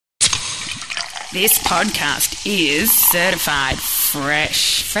This podcast is certified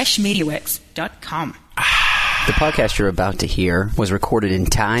fresh. FreshMediaWorks.com. The podcast you're about to hear was recorded in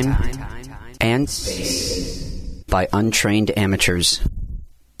time and space by untrained amateurs.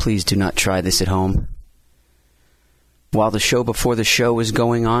 Please do not try this at home. While the show before the show is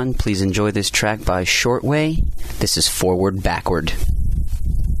going on, please enjoy this track by Shortway. This is Forward Backward.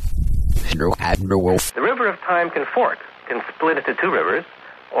 The river of time can fork, can split into two rivers,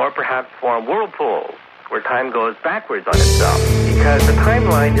 or perhaps form whirlpools, where time goes backwards on itself. Because the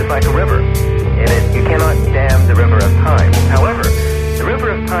timeline is like a river. In it, you cannot dam the river of time. However, the river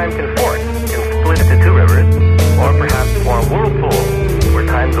of time can fork, can split into two rivers, or perhaps form whirlpools, where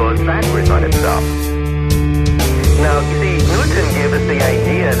time goes backwards on itself. Now, you see, Newton gave us the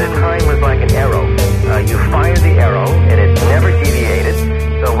idea that time was like an arrow. You fire the arrow, and it's never deviated.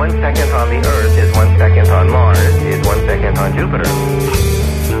 So 1 second on the Earth is 1 second on Mars, is 1 second on Jupiter.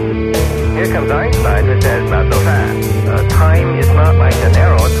 Here comes Einstein, who says, not so fast. Time is not like an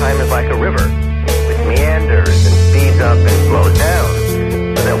arrow, time is like a river, which meanders and speeds up and slows down.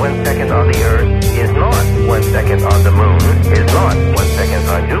 So that 1 second on the Earth is not 1 second on the Moon, is not 1 second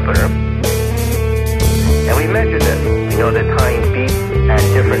on Jupiter. And we measured this. We know that time beats at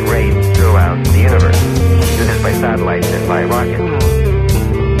different rates throughout the universe. We do this by satellites and by rockets.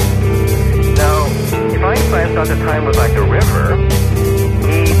 Now, if Einstein thought that time was like a river,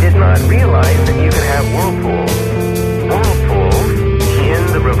 he did not realize that you could have whirlpools. Whirlpools in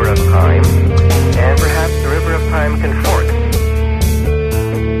the river of time, and perhaps the river of time can fork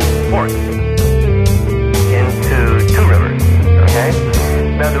into two rivers, okay?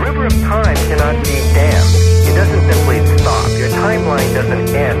 Now, the river of time cannot be dammed. It doesn't simply stop. Your timeline doesn't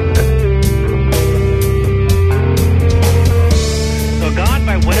end. So God,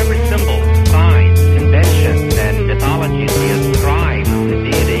 by whatever symbols, signs, conventions, and mythologies he ascribes to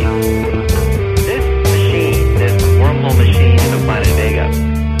deity, this machine, this wormhole machine in the planet Vega,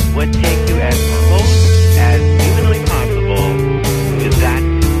 would take you as close as humanly possible to that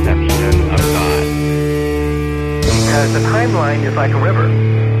conception of God. Because the timeline is like a river.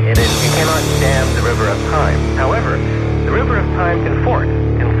 It is, you cannot dam the river of time. However, the river of time can fork,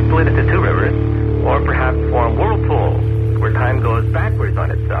 can split into two rivers, or perhaps form whirlpools, where time goes backwards on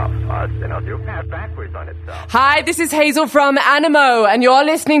itself. Backwards on itself. Hi, this is Hazel from Animo, and you're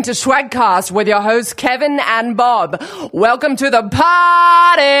listening to Schwagcast with your hosts Kevin and Bob. Welcome to the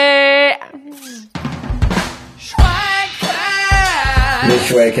party! Schwagcast! This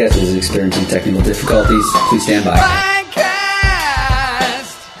Schwagcast is experiencing technical difficulties. Please stand by. Schwagcast!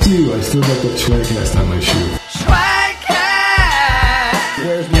 Dude, I still got the Schwagcast on my shoe. Schwagcast!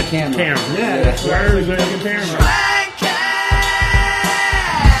 Where's my camera? Yeah, where's the camera?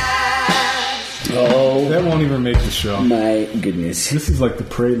 Oh, that won't even make the show. my goodness. This is like the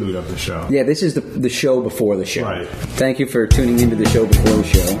prelude of the show. Yeah, this is the show before the show. Right. Thank you for tuning into the show before the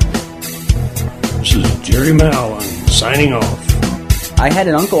show. This is Jerry Mallon signing off. I had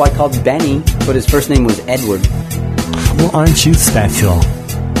an uncle I called Benny, but his first name was Edward. Well, aren't you special?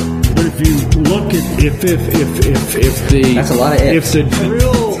 But if you look at if the That's a lot of ifs. if the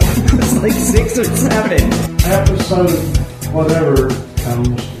drill It's like 6 or 7. episode whatever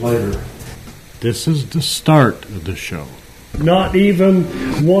comes later. This is the start of the show. Not even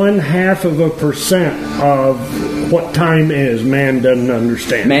 0.5% of what time is. Man doesn't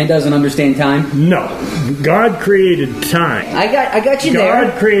understand. Man doesn't understand time? No. God created time. I got you there.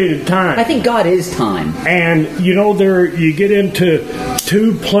 God created time. I think God is time. And, you know, you get into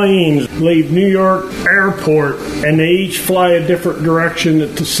two planes, leave New York Airport, and they each fly a different direction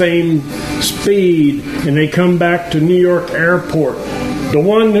at the same speed, and they come back to New York Airport. The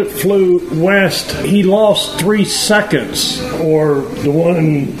one that flew west, he lost 3 seconds, or the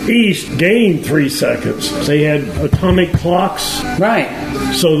one east gained 3 seconds. They had atomic clocks. Right.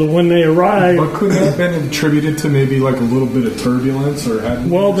 So that when they arrived... But couldn't that have been attributed to maybe like a little bit of turbulence or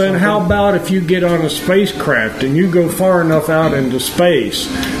Well, then how about if you get on a spacecraft and you go far enough out into space?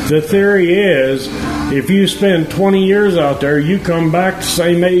 The theory is, if you spend 20 years out there, you come back the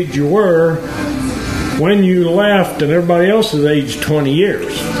same age you were when you left, and everybody else is aged 20 years.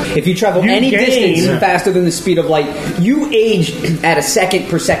 If you travel any distance faster than the speed of light, you age at a second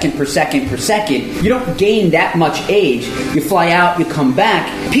per second per second per second. You don't gain that much age. You fly out, you come back.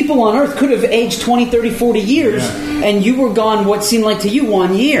 People on Earth could have aged 20, 30, 40 years, and you were gone what seemed like to you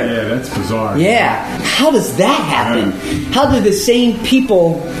 1 year. Yeah, that's bizarre. Yeah. How does that happen? How do the same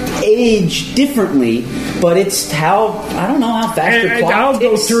people age differently, but it's how, I don't know how fast your clock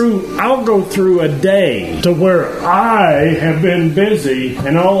ticks. I'll go through a day to where I have been busy,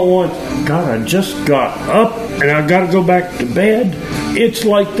 and all at once, God, I just got up, and I got to go back to bed. it's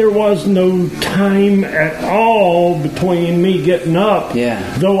like there was no time at all between me getting up. Yeah.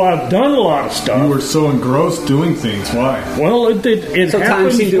 Though I've done a lot of stuff. You were so engrossed doing things. Why? Well, it So time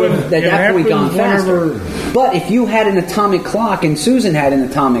happens seemed to have definitely gone faster. whenever. But if you had an atomic clock and Susan had an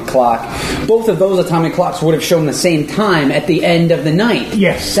atomic clock, both of those atomic clocks would have shown the same time at the end of the night.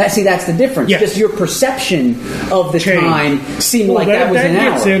 Yes. That's the difference. Yes. Just your perception of the Change. time seemed like that was an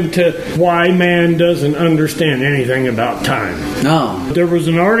gets hour. into why man doesn't understand anything about time. No. There was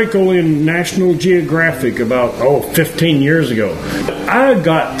an article in National Geographic about 15 years ago. I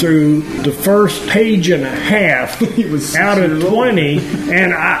got through the first page and a half He was 6 out of years old. 20,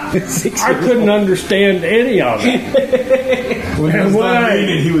 and I couldn't understand any of it. When he And was when not I-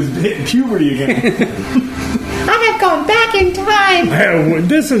 reading, he was hitting puberty again. I have gone back in time.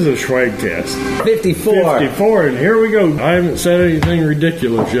 This is a Schwagcast. 54. 54, and here we go. I haven't said anything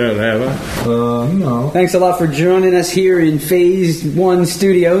ridiculous yet, have I? No. Thanks a lot for joining us here in Phase 1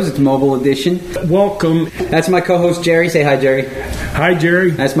 Studios. It's Mobile Edition. Welcome. That's my co-host Jerry. Say hi, Jerry. Hi, Jerry.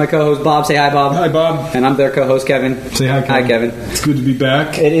 That's my co-host Bob. Say hi, Bob. Hi, Bob. And I'm their co-host Kevin. Say hi, Kevin. Hi, Kevin. It's good to be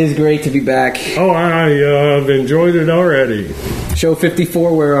back. It is great to be back. Oh, I've enjoyed it already. Show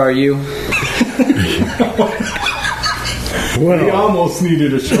 54, where are you? We Well, almost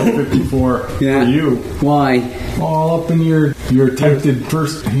needed a show 54 Yeah. for you. Why? All up in your attempted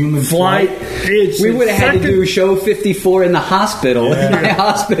first human flight. We would have had to do show 54 in the hospital, Yeah. in my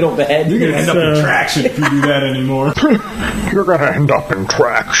hospital bed. You're going to end up in traction if you do that anymore. You're going to end up in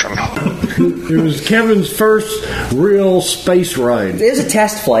traction. It was Kevin's first real space ride. There's a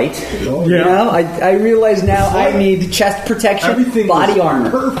test flight. Oh, You yeah. know, I realize now I need chest protection, Everything body was armor.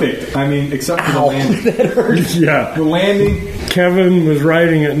 perfect. I mean, except for the Ow, landing. that hurts. Yeah. The landing, Kevin was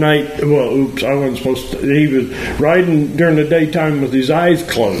riding at night. Well, oops, I wasn't supposed to. He was riding during the daytime with his eyes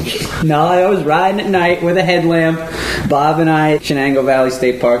closed. No, I was riding at night with a headlamp. Bob and I, Shenango Valley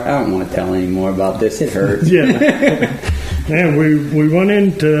State Park. I don't want to tell any more about this. It hurts. Yeah. And we went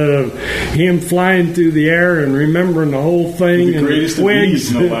into him flying through the air and remembering the whole thing. the and greatest of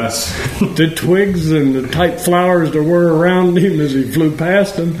these, no less. the twigs and the type flowers that were around him as he flew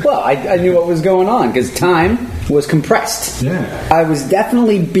past them. Well, I knew what was going on because time was compressed. Yeah. I was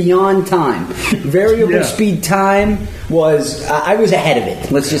definitely beyond time. Variable Yeah. speed time was, I was ahead of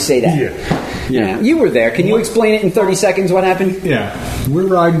it. Let's just say that. Yeah. You were there. Can you explain it in 30 seconds what happened? Yeah, we're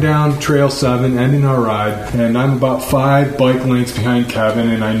riding down Trail 7, ending our ride, and I'm about 5 bike lengths behind Kevin,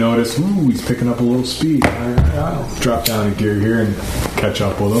 and I notice, ooh, he's picking up a little speed. I'll drop down a gear here and catch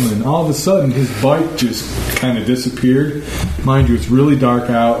up with him, and all of a sudden, his bike just kind of disappeared. Mind you, it's really dark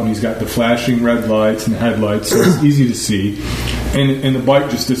out, and he's got the flashing red lights and headlights, so it's easy to see, and the bike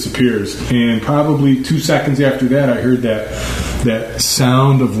just disappears. And probably 2 seconds after that, I heard that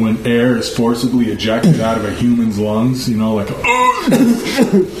sound of when air is forcibly ejected out of a human's lungs, you know, like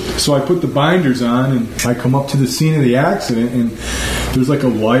so I put the binders on and I come up to the scene of the accident, and there's like a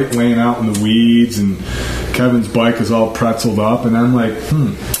light laying out in the weeds, and Kevin's bike is all pretzeled up, and I'm like,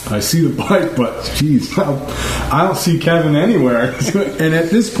 I see the bike, but geez, I don't see Kevin anywhere. And at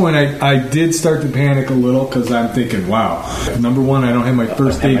this point, I did start to panic a little because I'm thinking, wow, number one, I don't have my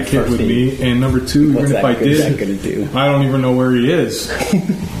first aid kit with me, and number two, even if I did, gonna do? I don't even know where he is.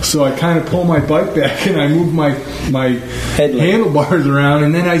 So I kind of pull my bike back and I move my handlebars around,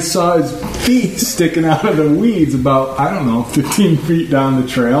 and then I saw his feet sticking out of the weeds about, 15 feet down the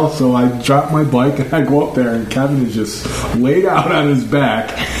trail. So I drop my bike and I go up there, and Kevin is just laid out on his back,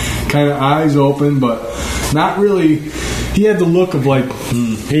 kind of eyes open, but not really. He had the look of like,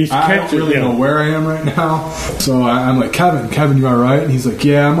 I don't really know where I am right now. So I'm like, Kevin, you all right? And he's like,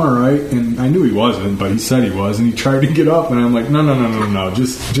 yeah, I'm all right. And I knew he wasn't, but he said he was. And he tried to get up, and I'm like, no,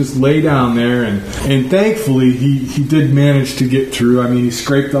 just lay down there. And thankfully, he did manage to get through. I mean, he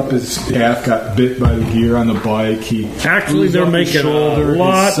scraped up his calf, got bit by the gear on the bike. Actually, they're making a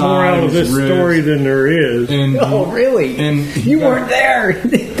lot more out of this story than there is. And Really? And you weren't there.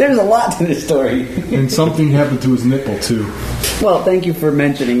 There's a lot to this story. And something happened to his nipple too. Well, thank you for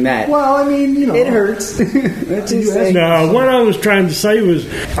mentioning that. Well, I mean, you know, It hurts. Let's just say. No, what I was trying to say was,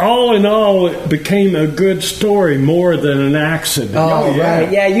 all in all, it became a good story more than an accident. Oh, yeah.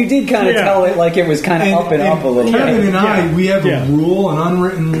 right. Yeah, you did kind of Yeah. tell it like it was kind of up and up a little Kevin bit. and I, Yeah. we have Yeah. a rule, an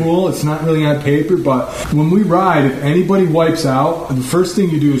unwritten rule. It's not really on paper, but when we ride, if anybody wipes out, the first thing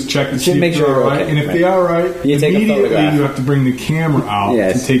you do is check to see make if sure they're they're all right. okay, And if right. they are right, You take a immediately photograph. you have to bring the camera out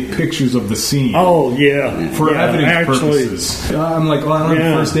Yes. to take pictures of the scene. Oh, yeah. For evidence actually, purposes. I'm like, well, I don't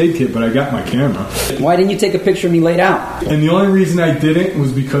have a first aid kit, but I got my camera. Why didn't you take a picture of me laid out? And the only reason I didn't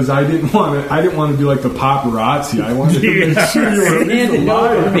was because I didn't want to be like the paparazzi. I wanted to make sure you were at least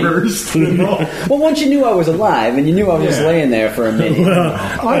alive first. You know? Well, once you knew I was alive and you knew I was just laying there for a minute.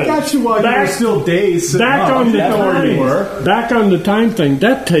 I got you while you were still dazed. Back on the time thing,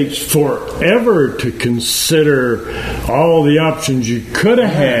 that takes forever to consider all the options you could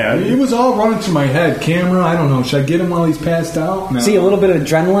have had. It was all running through my head. Camera, I don't know. Should I get him while he's passed out? No. See, a little bit of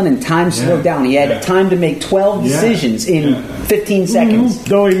adrenaline and time slowed down. He had time to make 12 decisions in 15 seconds.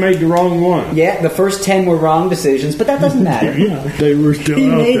 Though he made the wrong one. Yeah, the first 10 were wrong decisions, but that doesn't matter. They were still he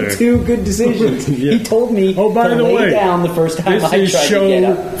out made there. 2 good decisions. He told me to lay down the first time this I is tried show to get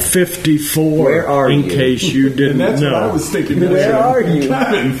up. 54. Where are in you? case you didn't And that's know. what I was thinking. Where are you?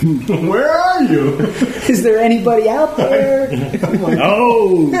 Kevin, where are you? Is there anybody out there?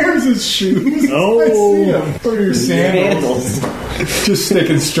 Oh, There's his shoes. Oh. I see him. Look at your sandals. Just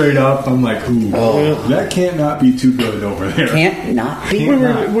sticking straight up. I'm like, ooh, that can't not be too good over there. Can't not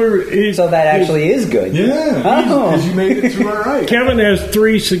be. So that actually is good. Yeah, because you made it through all right. Kevin has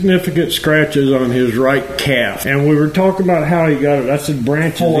 3 significant scratches on his right calf, and we were talking about how he got it. I said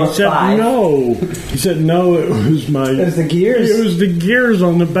branches. 4 he said 5. no. He said no. It was It was the gears. It was the gears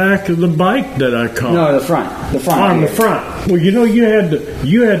on the back of the bike that I caught. No, the front. The front. On the gear. front. Well,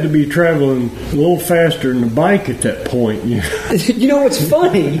 you had to be traveling a little faster than the bike at that point. You know what's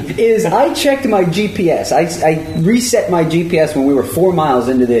funny is I checked my GPS. I reset my GPS when we were 4 miles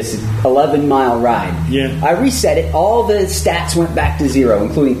into this 11-mile ride. Yeah. I reset it. All the stats went back to 0,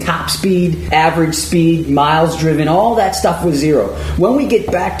 including top speed, average speed, miles driven. All that stuff was 0. When we get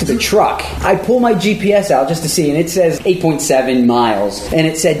back to the truck, I pull my GPS out just to see, and it says 8.7 miles, and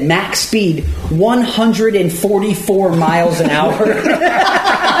it said max speed 144 miles an hour.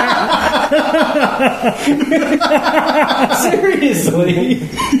 Seriously.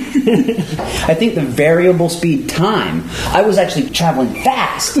 I think the variable speed time, I was actually traveling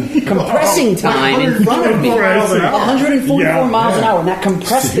fast, compressing time in front of me. 144 miles an hour, and that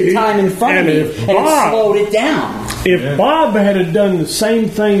compressed the time in front of me, and it slowed it down. If Bob had done the same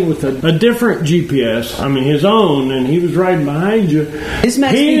thing with a different GPS, I mean his own, and he was riding behind you, his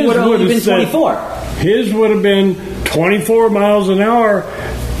max speed would have only been 24. His would have been 24 miles an hour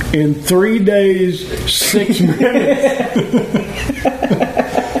in 3 days, 6 minutes.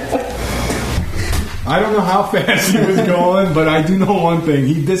 I don't know how fast he was going, but I do know one thing.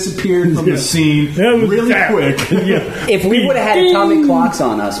 He disappeared from the scene really quick. If we would have had atomic clocks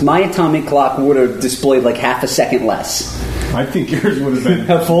on us, my atomic clock would have displayed like half a second less. I think yours would have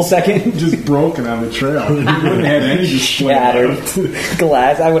been a full second, just broken on the trail. You wouldn't have had any display. Shattered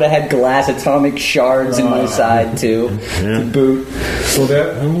glass. I would have had glass atomic shards in my side too. To boot. So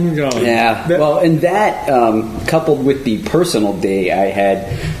that, oh my god. Yeah. Well, and that coupled with the personal day I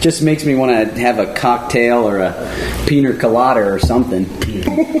had just makes me want to have a cocktail or a pina colada or something.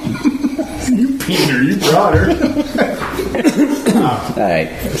 You Peter, you brought her. All right.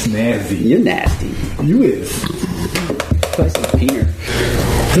 That's nasty. You're nasty. You is. Peter.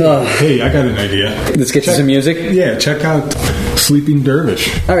 Hey, I got an idea. Let's get you some music. Yeah, check out Sleeping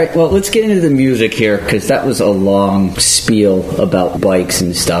Dervish. All right, well, let's get into the music here because that was a long spiel about bikes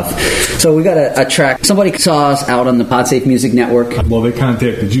and stuff. So we got a track. Somebody saw us out on the PodSafe Music Network. Well, they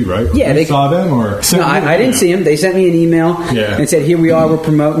contacted you, right? Yeah, they saw them, or no? I didn't see them. They sent me an email and said, "Here we are. We're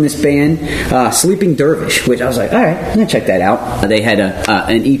promoting this band, Sleeping Dervish." Which I was like, "All right, I'm gonna check that out." They had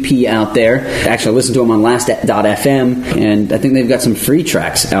an EP out there. Actually, I listened to them on Last.fm, and I think they've got some free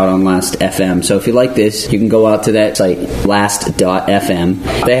tracks out on Last.fm. So if you like this, you can go out to that site,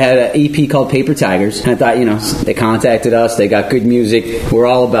 Last.fm. They had an EP called Paper Tigers. And I thought, they contacted us. They got good music. We're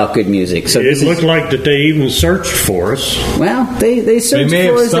all about good music. So it looked like that they even searched for us. Well, they searched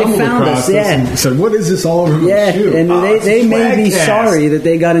for us. They found us. And said, "What is this all over my shoe?" And they may be sorry that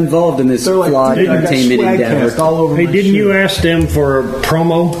they got involved in this flawed entertainment endeavor. All over hey, didn't you ask them for a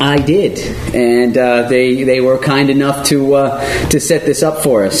promo? I did, and they were kind enough to set this up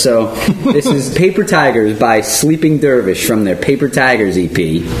for us. So this is Paper Tigers by Sleeping Dervish from their Paper Tigers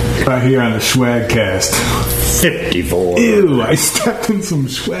EP. Right here on the Schwagcast. 54. Ew, I stepped in some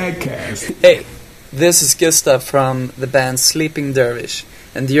Schwagcast. Hey, this is Gustav from the band Sleeping Dervish,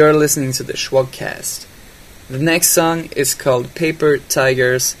 and you're listening to the Schwagcast. The next song is called Paper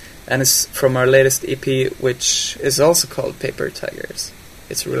Tigers, and it's from our latest EP, which is also called Paper Tigers.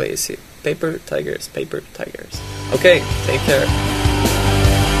 It's really easy. Paper Tigers, Paper Tigers. Okay, take care.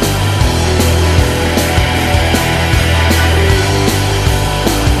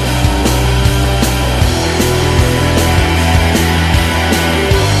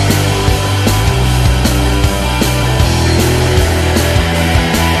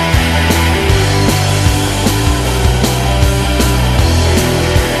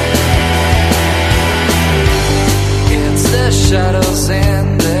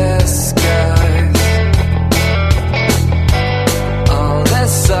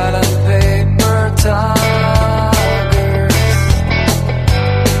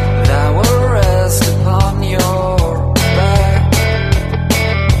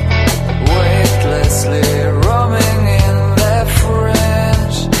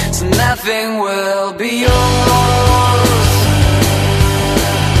 nothing will be yours.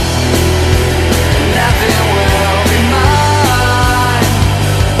 Nothing will be mine.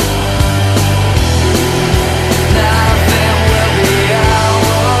 Nothing will be ours.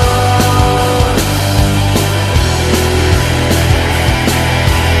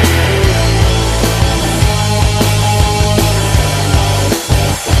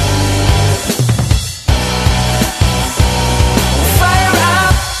 Fire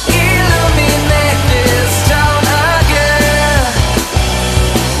up, illuminate this town again.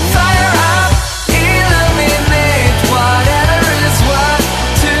 Fire up, illuminate whatever is what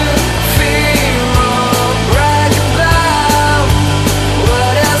to fear or brag about.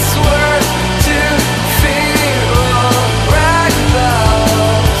 What is worth to fear or brag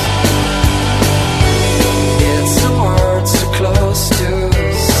about? It's a word so close to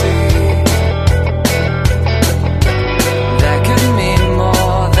see that could mean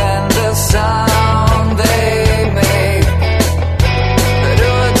more than the sound they make. But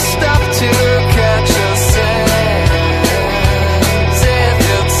it would stop to catch a sense if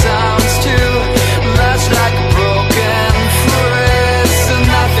it sounds too much like a broken phrase. So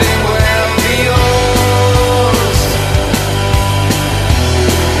nothing will be yours,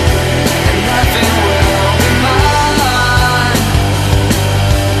 and nothing will be mine.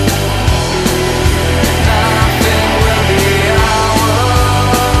 Nothing will be ours.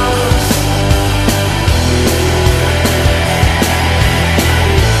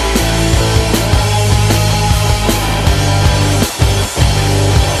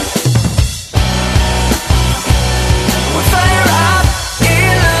 We fire up,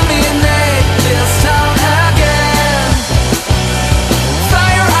 illuminate this town again.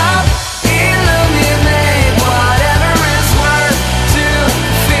 Fire up, illuminate whatever is worth to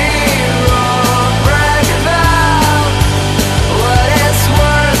fear or brag about. What is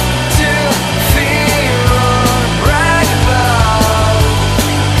worth to fear or brag about?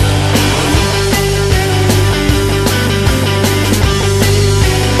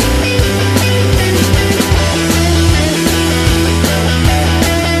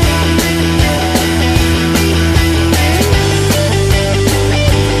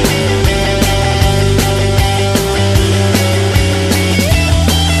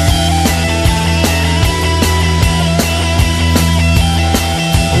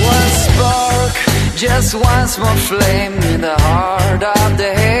 One spark, just one small flame in the heart of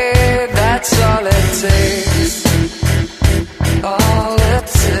the hay. That's all it takes. All it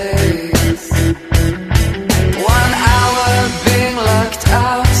takes. 1 hour being locked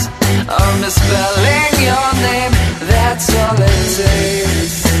out, or misspelling your name. That's all it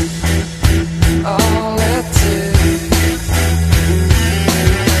takes. All it takes.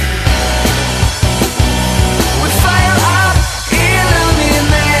 We fire up,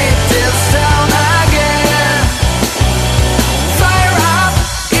 illuminate this town again. Fire up,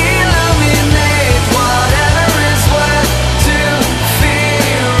 illuminate whatever is worth to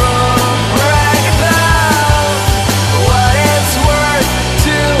fear or brag about. What is worth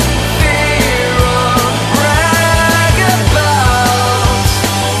to fear or brag about?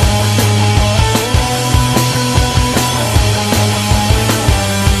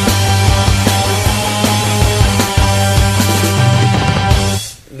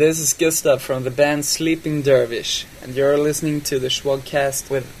 This is Gustav from the band Sleeping Dervish, and you're listening to the Schwagcast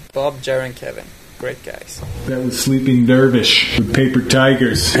with Bob, Jerry, and Kevin. Great guys. That was Sleeping Dervish with Paper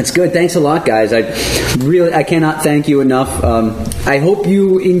Tigers. That's good. Thanks a lot, guys. I cannot thank you enough. I hope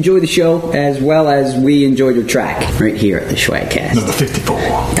you enjoy the show as well as we enjoyed your track right here at the Schwagcast. Number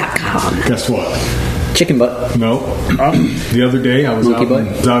 54.com. Guess what? Chicken butt. No. The other day, I was Monkey out, butt?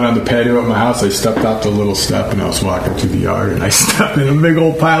 was out on the patio at my house. I stepped out the little step and I was walking through the yard and I stepped in a big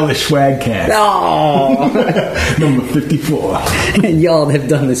old pile of Schwagcast. Oh! Number 54. And y'all have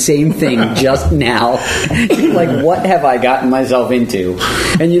done the same thing just now. Like, what have I gotten myself into?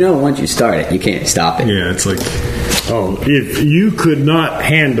 And you know, once you start it, you can't stop it. Yeah, it's like... Oh, if you could not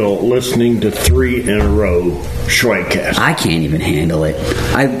handle listening to 3 in a row Schwagcast. I can't even handle it.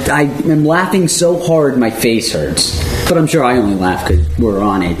 I am laughing so hard my face hurts. But I'm sure I only laugh because we're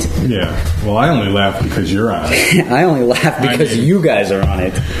on it. Yeah. Well, I only laugh because you're on it. I only laugh because you guys are on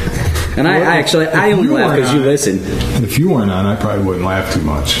it. And I only laugh because you listen. If you weren't on, I probably wouldn't laugh too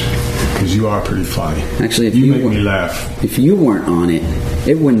much. Because you are pretty funny. Actually, if you make me laugh. If you weren't on it,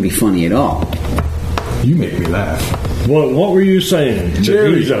 it wouldn't be funny at all. You make me laugh. What were you saying? Jerry.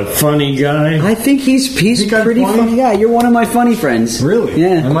 That he's a funny guy? I think he's a pretty funny guy. You're one of my funny friends. Really?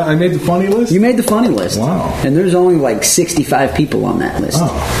 Yeah. I made the funny list? You made the funny list. Wow. And there's only like 65 people on that list.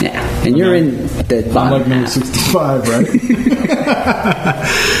 Oh. Yeah. And you're in the bottom I'm like number half. 65, right?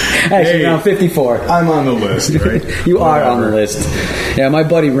 Actually, no, 54. I'm on the list, right? You are on the list. Yeah, my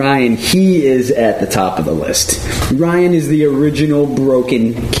buddy Ryan, he is at the top of the list. Ryan is the original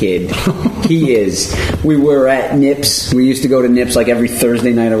broken kid. He is. We were at Nips. We used to go to Nips like every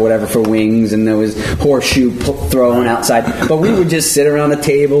Thursday night or whatever for wings, and there was horseshoe throwing outside. But we would just sit around the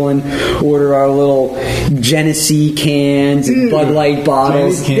table and order our little Genesee cans and Bud Light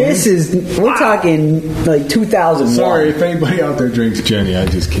bottles. We're talking like 2001. Sorry, if anybody out there drinks Jenny, I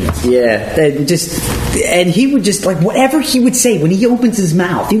just can't. Yeah, and he would just, like, whatever he would say when he opens his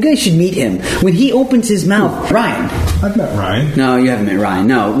mouth. You guys should meet him. When he opens his mouth, Ryan. I've met Ryan. No, you haven't met Ryan.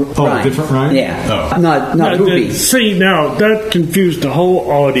 No, Oh, Ryan. different Ryan? Yeah. Oh. Not Poopy. See, now, that confused the whole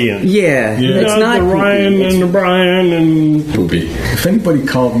audience. Yeah. It's not the Poopy. Ryan and the Brian and... Poopy. If anybody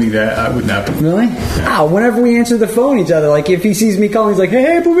called me that, I would not be. Really? Oh, whenever we answer the phone each other, like if he sees me calling, he's like,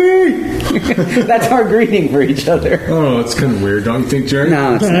 "Hey, Poopy!" That's our greeting for each other. Oh, it's kind of weird, don't you think, Jerry?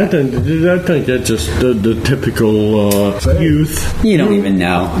 No, it's I not. think that's just the typical youth. You don't even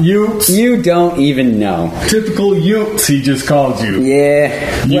know. Utes. You don't even know. Typical Utes, he just called you.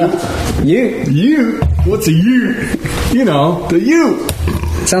 Yeah. Well, Ute? What's a Ute? You know, the Ute.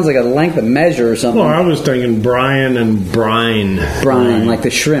 Sounds like a length of measure or something. Well, I was thinking Brian and brine. Brine, like the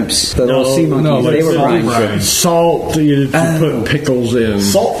shrimps, the little sea monkeys. like they were salt brine brine. shrimps. Salt, you put pickles in.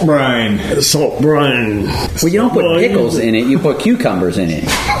 Salt brine. Salt brine. Well, you don't put pickles in it. You put cucumbers in it,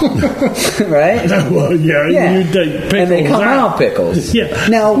 right? Well, yeah. You take pickles and they come out pickles. Yeah.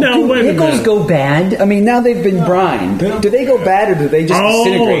 Now, do wait a pickles minute. go bad? I mean, now they've been brined. Do they go bad, or do they just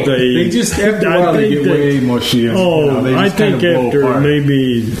disintegrate? They just, after a while, they get way mushy. They I just think kind of blow after apart.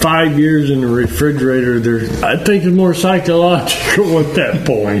 maybe 5 years in the refrigerator, I think it's more psychological at that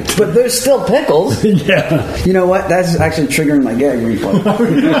point. But there's still pickles. Yeah. You know what? That's actually triggering my gag reflex.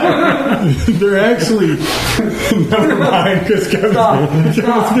 They're actually... Never mind, because Kevin's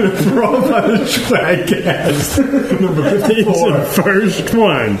going to throw up on the Schwagcast. Number 54. It's the first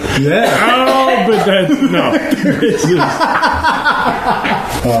one. Yeah. Oh, but that's... No. This is...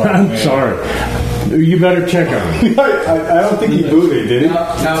 I'm sorry. You better check on him. I don't think he booted, did he?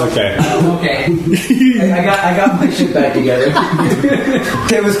 No. Okay. Okay. I got my shit back together.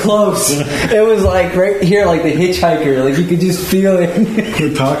 It was close. It was like right here, like the hitchhiker. Like you could just feel it.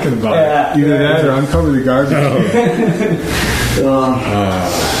 We're talking about it. Either that or uncover the garbage.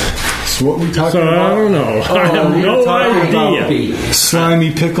 So what we talking So about? I don't know. I have no idea.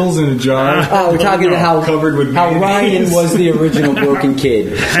 Slimy pickles in a jar. We're talking about how covered with Ryan mayonnaise. was the original broken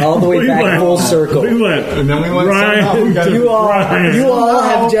kid, all the way back full circle. We went. And then we went somehow we got You all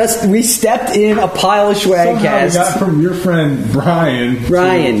have just, we stepped in a pile of Somehow we got Schwagcast. from your friend Ryan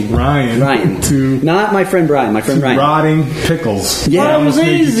To to not my friend Brian, my friend Ryan. rotting pickles. Yeah. That was Almost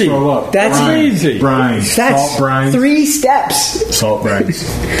made you easy. throw up. That's easy. Brine. That's Salt brine. 3 steps. Salt brine.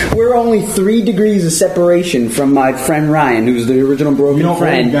 We're only 3 degrees of separation from my friend Ryan, who's the original broken You know what,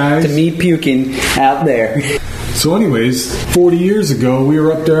 friend, guys? to me puking out there. So anyways, 40 years ago, we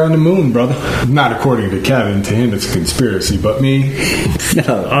were up there on the moon, brother. Not according to Kevin. To him, it's a conspiracy. But me...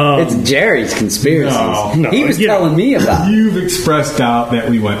 No, it's Jerry's conspiracies. No, he was telling me about it. You've expressed doubt that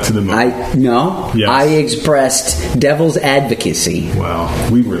we went to the moon. Yes. I expressed devil's advocacy. Well,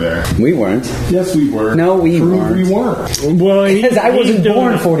 we were there. We weren't. Yes, we were. No, we Prove weren't. we weren't. Well, Because I wasn't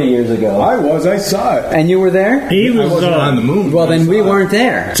born 40 years ago. I was. I saw it. And you were there? He I was wasn't on the moon. Well, but I then we saw it. weren't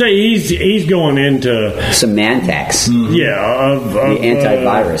there. Say he's going into Semantics. the The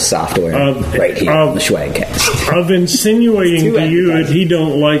antivirus software right here on the Schwagcast. of insinuating Two to you that advertisements. he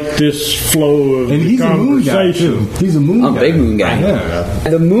don't like this flow of And he's a moon guy, conversation. too. He's a moon I'm guy. a big moon guy. Yeah.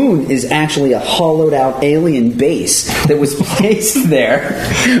 The moon is actually a hollowed out alien base that was placed there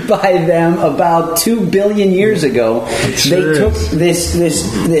by them about 2 billion years ago. sure They took is.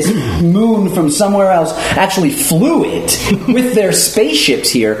 this moon from somewhere else, actually flew it with their spaceships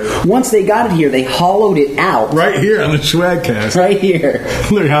here. Once they got it here, they hollowed it out. Right here on the Schwagcast. Right here.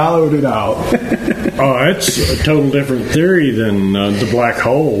 They hollowed it out. Oh, that's a total different theory than the black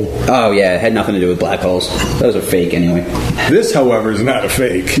hole. Oh, yeah, it had nothing to do with black holes. Those are fake anyway. This, however, is not a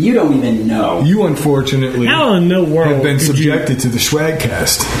fake. You don't even know. You, unfortunately, How in the world have been could you- subjected to the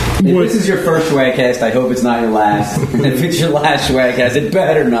Schwagcast. If this is your first Schwagcast, I hope it's not your last. And if it's your last Schwagcast, it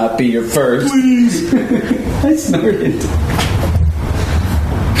better not be your first. Please. I snorted.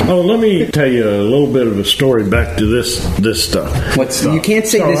 Oh, let me tell you a little bit of a story back to this stuff. What stuff? You can't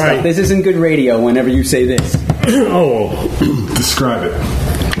say So this I- stuff. This isn't good radio whenever you say this. Oh, Describe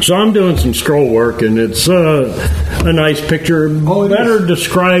it. So I'm doing some scroll work, and it's a nice picture. Better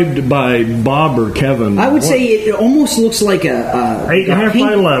described by Bob or Kevin. I would say it almost looks like a 8.5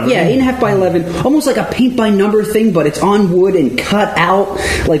 by 11. Yeah, 8.5 by 11. Almost like a paint by number thing, but it's on wood and cut out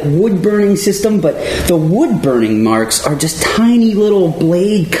like wood burning system. But the wood burning marks are just tiny little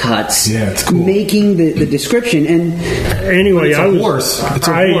blade cuts. Yeah, it's cool. Making the description. And anyway, it's a horse. It's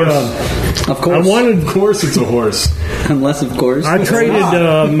a horse. Of course. Of course, it's a horse. Unless, of course. I traded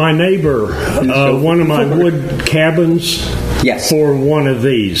my neighbor one of my wood cabins. Yes. For one of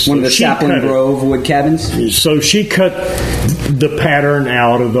these. One of the Sapling Grove wood cabins? So she cut the pattern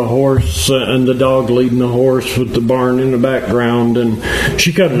out of the horse and the dog leading the horse with the barn in the background, and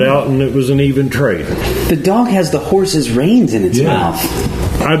she cut it out, and it was an even trade. The dog has the horse's reins in its mouth.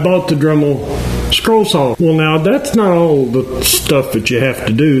 I bought the Dremel scroll saw. Well, now that's not all the stuff that you have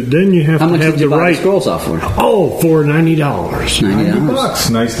to do. Then you have How to much have did you the buy right the scroll saw for? Oh, for $90.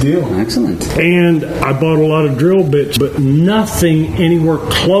 $90. Nice deal. Excellent. And I bought a lot of drill bits, but nothing anywhere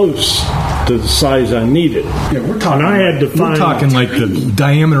close to the size I needed. Yeah, we're talking. And I had to find. We're talking like the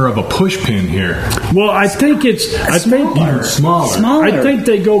diameter of a push pin here. Well, I think it's. Smaller. I think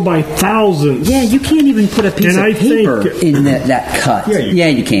they go by thousands. Yeah, you can't even put a piece And of paper in that cut. Yeah,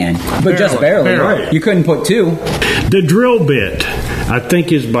 you can, but just barely. Right. You couldn't put two. The drill bit, I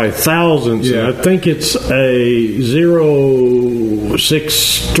think, is by thousands. Yeah. I think it's a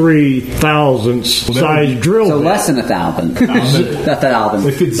 0.63 thousandths size drill So bit. less than 1,000. That's that album.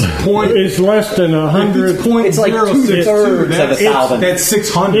 If it's point, It's less than 100. It's like 2/3 of 1,000. That's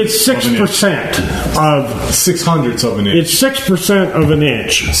 600. It's 6% of 600ths of an inch. It's 6% of an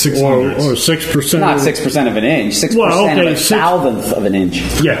inch, 600. or 6%. Not 6% of an inch. 6% of a thousandth of an inch.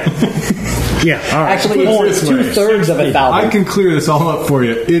 Yeah, yeah. All right. Actually, it's 2/3 of a I thousandth. can clear this all up for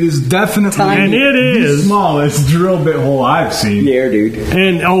you. It is definitely And it the is. smallest drill bit hole I've seen. Yeah, dude.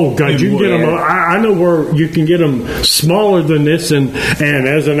 And oh god, you can get them. I know where you can get them smaller than this, and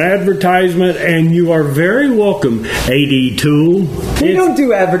as an advertisement, and you are very welcome. AD Tool. We don't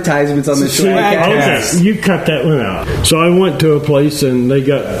do advertisements on the Schwagcast. Okay, you cut that one out. So I went to a place, and they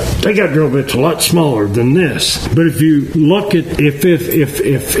got drill bits a lot smaller than this. But if you look at if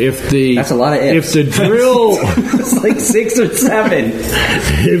the That's a lot of ifs. if the drill It's like 6 or 7.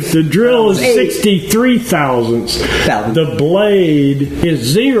 if the drill is 8. 63 thousandths, the blade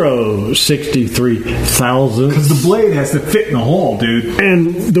is 0.63 thousandths. Because the blade has to fit in the hole, dude.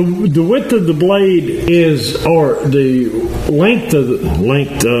 And the width of the blade is, or the length of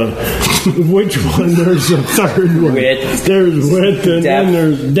which one? There's a third one. Width. There's width, and Depth. then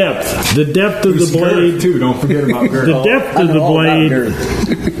there's depth. The depth of There's the blade, girth, too. Don't forget about girth. the depth of the blade,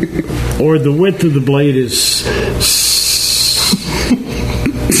 or the width of the blade is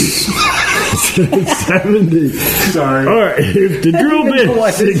 70. Sorry. All right, if the drill bit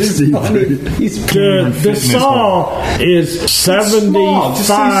is 63, the saw is 75. Just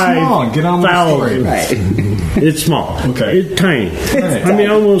say small. Get on my story. Right. It's small. Okay. It's tiny. Right. I mean, it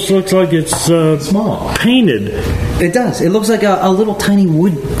almost looks like it's Small. painted. It does. It looks like a little tiny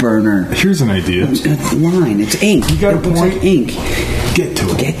wood burner. Here's an idea. Line. It's ink. You got a it looks point? like ink. Get to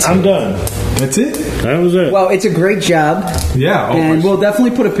it. I'm done. That's it? That was it. Well, it's a great job. Yeah. And we'll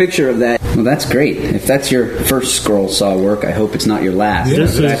definitely put a picture of that. Well, that's great. If that's your first scroll saw work, I hope it's not your last. Yeah,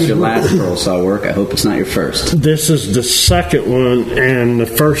 if that's is- your last scroll saw work, I hope it's not your first. This is the second one, and the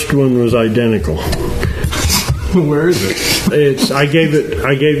first one was identical. Where is it? I gave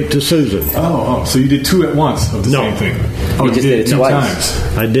it to Susan. Oh, so you did two at once of the No. same thing. Oh, You just did it two twice.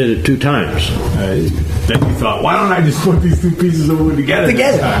 times. I did it 2 times. Then you thought, why don't I just put these two pieces of wood together?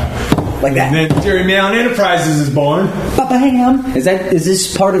 Together. this time? Like that. And then Jerry Mound Enterprises is born. Papa, hang on. Is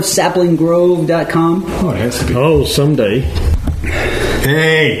this part of saplinggrove.com? Oh, it has to be. Oh, someday.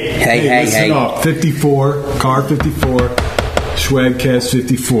 Hey, listen up. 54, car 54, Schwagcast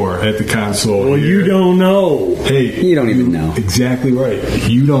 54 at the console. Well, here. you don't know. Hey, You don't even know. Exactly right.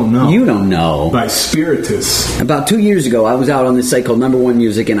 You don't know. You don't know. By Spiritus. About 2 years ago, I was out on this site called Number One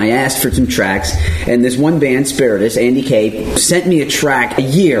Music, and I asked for some tracks. And this one band, Spiritus, Andy K, sent me a track a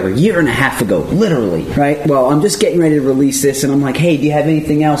year and a half ago, literally. Right? Well, I'm just getting ready to release this, and I'm like, hey, do you have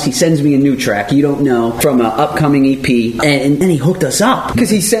anything else? He sends me a new track, You Don't Know, from an upcoming EP, and then he hooked us up because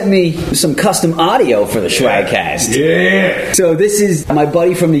he sent me some custom audio for the Schwagcast. Yeah. So this is my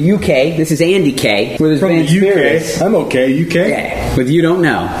buddy from the UK. This is Andy K with his From band the UK. Spiritus. I'm okay. UK? Yeah, with You Don't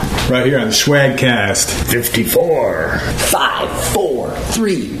Know. Right here on the Schwagcast 54. 5, 4,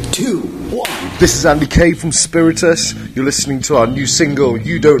 3, 2, 1. This is Andy K from Spiritus. You're listening to our new single,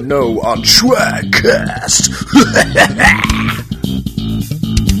 You Don't Know, on Schwagcast.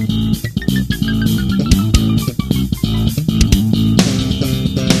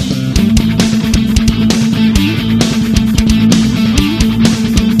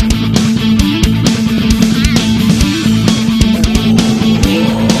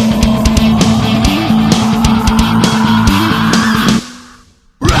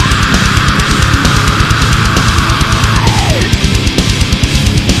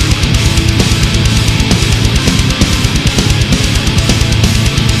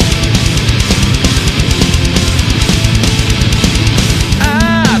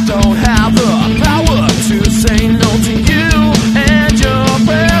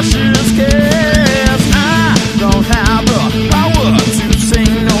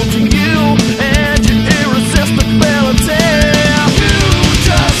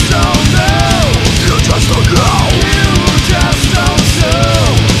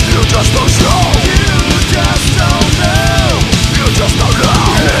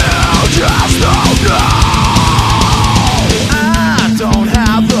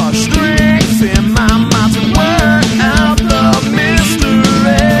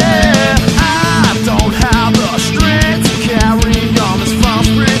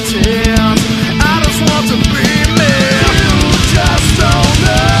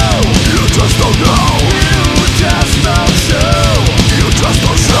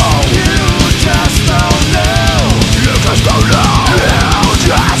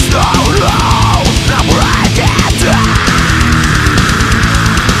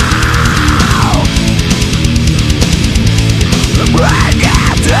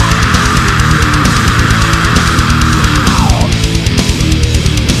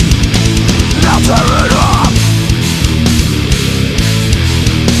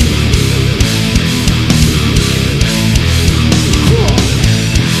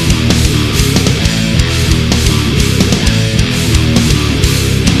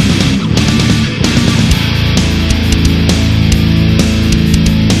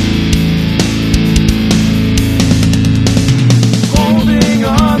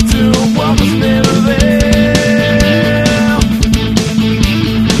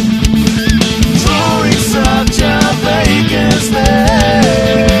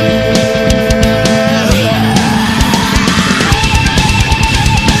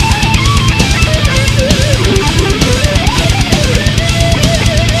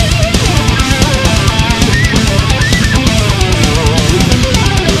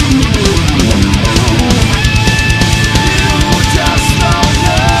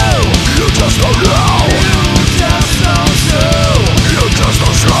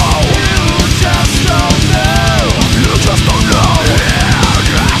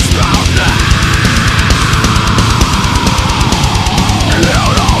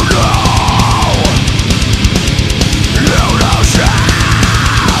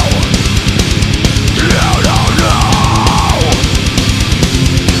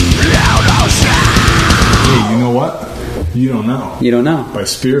 You don't know. You don't know. By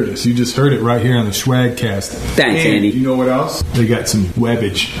Spiritus. You just heard it right here on the Schwagcast. Thanks, and Andy. You know what else? They got some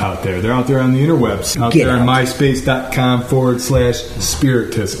webbage out there. They're out there on the interwebs. Out Get there on out.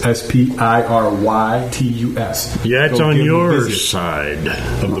 myspace.com/Spiritus. SPIRYTUS. Yeah, it's Go on give 'em a your visit side.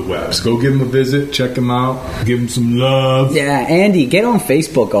 of the webs. Go give them a visit. Check them out. Give them some love. Yeah, Andy, get on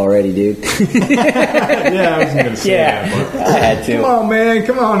Facebook already, dude. Yeah, I was going to say that. But I had to. come on, man.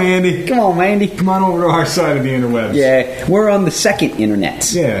 Come on, Andy. Come on, Andy. Come on over to our side of the interwebs. Yeah, we're on the second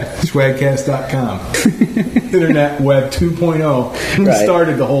internet. Yeah, Schwagcast.com. Internet Web 2.0. We Right.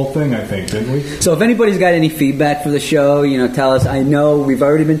 started the whole thing, I think, didn't we? So if anybody's got any feedback for the show, tell us. I know we've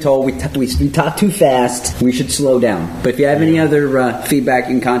already been told we talk too fast. We should slow down. But if you have any other feedback,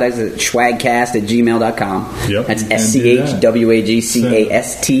 you can contact us at schwagcast@gmail.com. Yep, That's you can do that.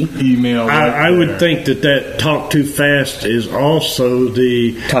 SCHWAGCAST. Email. I would think that talk too fast is also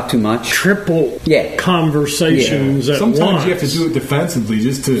the Talk too much. triple conversations at Sometimes once. you have to do it defensively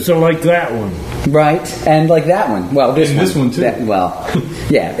just to. So like that one. Right, and like that one. Well, this And one. this one, too.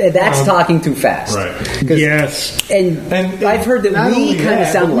 Yeah, that's talking too fast. Right. 'Cause- Yes. And I've heard that not we only kind of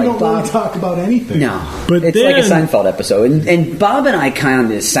that, sound but like we don't Bob. really talk about anything. No, But it's like a then- Seinfeld episode, and Bob and I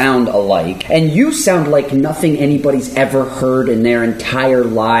kind of sound alike, and you sound like nothing anybody's ever heard in their entire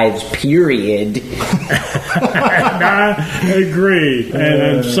lives. Period. I agree, and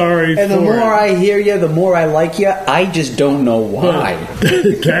I'm sorry And for the more it. I hear you, the more I like you. I just don't know why.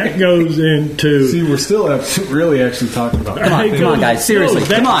 That goes into See, we're still really actually talking about. Come on, guys. Seriously,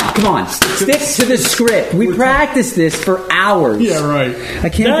 No, come on. Stick to the script. We practiced this for hours. Yeah, right. I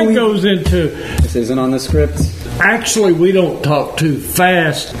can't that believe goes into this isn't on the script. actually we don't talk too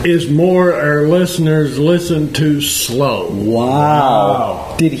fast. Is more our listeners listen too slow.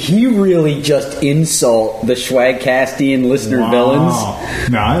 Wow. Did he really just insult the Schwagcastian listener villains?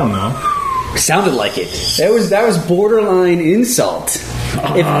 No, I don't know. Sounded like it. That was borderline insult.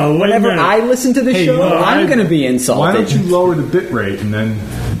 wait a Whenever minute. I listen to the Hey, show, you know, I'm going to be insulted. Why don't you lower the bit rate and then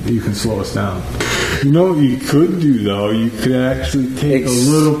you can slow us down? You know what you could do though? You could actually take a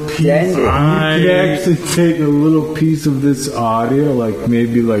little piece. Extend it. You could actually take a little piece of this audio, like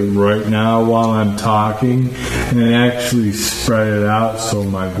maybe like right now while I'm talking, and actually spread it out so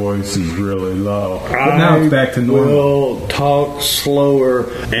my voice is really low. But now it's back to normal. Will talk slower,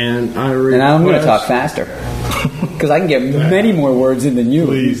 and I request. And I'm going to talk faster. Because I can get many more words in than you.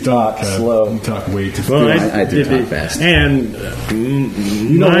 Please talk Kev. slow. You talk way too Well, fast. I do talk fast. And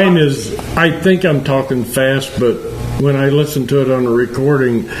mine is, I think I'm talking fast, but when I listen to it on the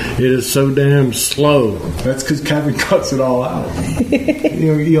recording, it is so damn slow. That's because Kevin cuts it all out.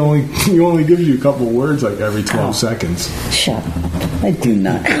 He only gives you a couple of words like every 12 seconds. Shut up. I do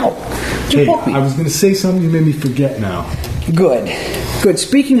not. Ow. Hey, Help me. I was going to say something you made me forget now. Good.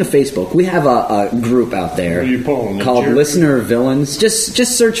 Speaking of Facebook, we have a group out there What are you pulling, the called jerk? Listener Villains. Just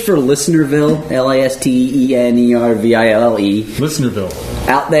search for Listenerville, Listenerville. Listenerville.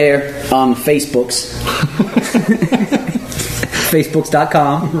 Out there on Facebooks.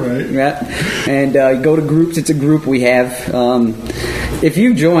 Facebooks.com. Right. Yeah. And go to groups. It's a group we have. If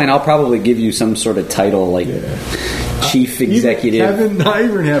you join, I'll probably give you some sort of title like Chief Executive. Kevin, I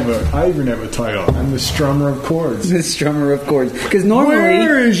even have a title. I'm the strummer of chords. The strummer of chords. Because normally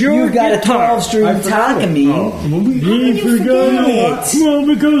Where is your you've got a guitar? 12-string I forgot it. Takami. Well, You forgot it. Well,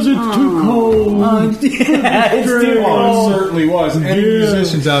 because it's too cold. Yeah, it's too Oh, cold. it certainly was. Any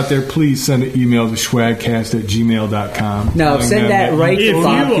musicians out there, please send an email to schwagcast@gmail.com. No, send that right If to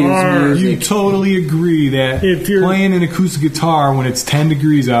Bob you Hughes are- You Music. totally agree that If you're- playing an acoustic guitar when it's 10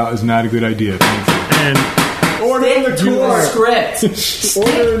 degrees out is not a good idea. Thank you. And Order in the Stick to the script.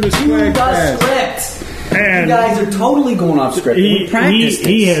 Order in the To the Schwagcast. script. You and guys are totally going off script. We practiced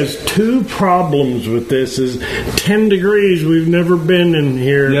he this. has two problems with this. Is 10 degrees. We've never been in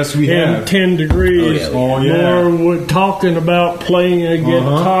here. Yes, we in have. 10 degrees. Oh, yeah. Or we're talking about playing a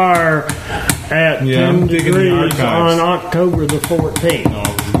guitar at Yeah, 10 I'm digging the degrees archives. on October the 14th. No, it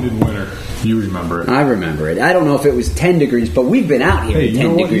was midwinter. You remember it. I remember it. I don't know if it was 10 degrees, but we've been out here Hey, at you 10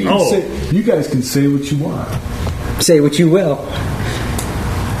 know what? degrees. You guys can say what you want. Say what you will.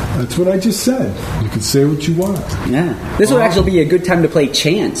 That's what I just said. You can say what you want. Yeah. This would actually be a good time to play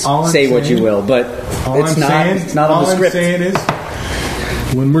chants. All I'm Say what you saying- will, but it's not on the all script. I'm saying is,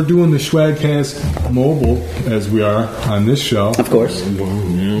 when we're doing the Schwagcast mobile, as we are on this show, Of course.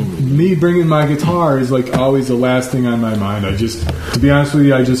 me bringing my guitar is like always the last thing on my mind. To be honest with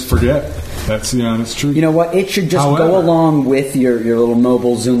you, I just forget. That's the honest truth. You know what? It should just However- go along with your little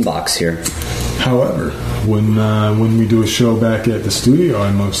mobile Zoom box here. However, when we do a show back at the studio,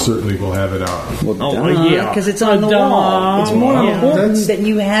 I most certainly will have it out. Well, yeah, because it's on the wall. It's more important that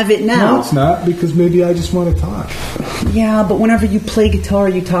you have it now. No, it's not, because maybe I just want to talk. Yeah, but whenever you play guitar,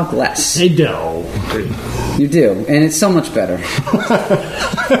 you talk less. They do. You do, and it's so much better.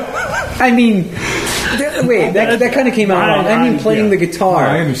 I mean, wait, that kind of came out wrong. I mean, playing the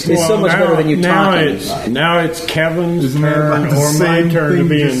guitar is so much better than you talking. Now it's Kevin's turn or my turn to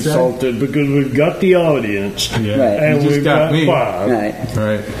be insulted because we've got the audience and we've got Bob.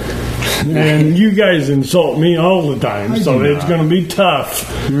 Right. And you guys insult me all the time, so it's going to be tough.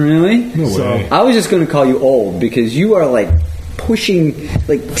 Really? No way. I was just going to call you old because you are like pushing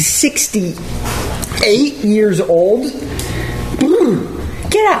like 68 years old.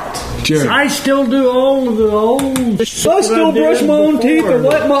 Get out. Jerry. I still do all of the old. I still brush my own teeth and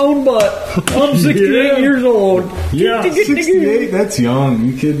wipe my own butt. I'm 68 years old. Yeah, 68? That's young.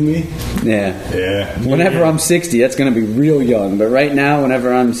 You kidding me? Yeah. Whenever I'm 60, that's going to be real young. But right now,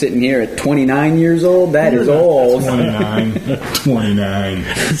 whenever I'm sitting here at 29 years old, that is old. 29. 29.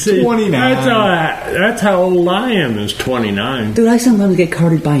 See, 29. That's how old I am, is 29. Dude, I sometimes get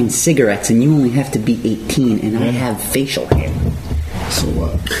carded buying cigarettes, and you only have to be 18, and I have facial hair. So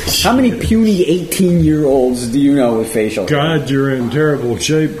what? How many puny 18-year-olds do you know with facial hair? God, you're in terrible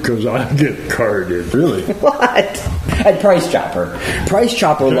shape because I get carded. Really? What? At Price Chopper. Price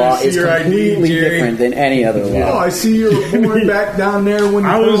Chopper law is completely different than any other law. Oh, I see you were born back down there when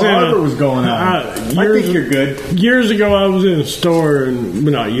Pearl Harbor was going on. I think you're good. Years ago, I was in a store, and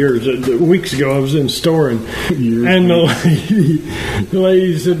well, not years, weeks ago, I was in a store, and the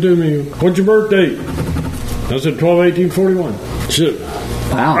lady said to me, "What's your birthday?" I said 12/18/41. She said,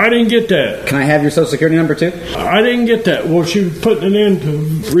 wow. I didn't get that. Can I have your social security number too? I didn't get that. Well, she was putting it into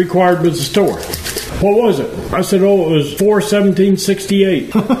required with the store. What was it? I said, oh, it was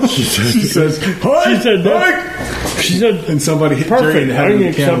 4/17/68. She says, what? She said, and somebody hit Jerry perfect. in the head I can with a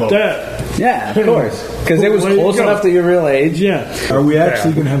accept cantaloupe. that. Yeah, of course. Because it was close enough to your real age. Yeah. Are we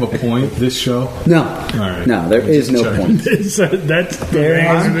actually going to have a point this show? No. All right. No, there is no point. There has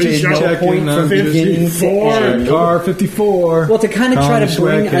been no point from beginning to end. Car 54. Well, to kind of try to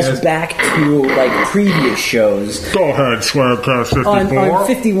bring us back to like previous shows. Go ahead, Schwagcast 54. On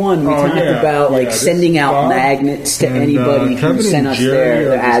 51, we talked about sending out magnets to anybody who sent us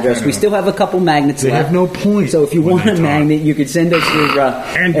their address. We still have a couple magnets left. They have no point. So if you want a magnet, you could send us your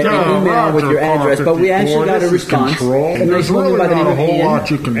an email with your address. But we actually got a response. A nice woman by the name of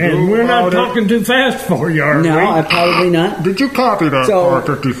Ann. And we're not talking too fast for you, are we? No, I probably not. Did you copy that, so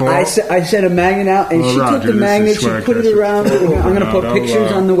R54? I sent a magnet out, and she took the magnet, she put it around. I'm going to put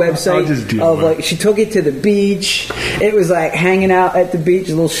pictures on the website of like she took it to the beach. It was like hanging out at the beach,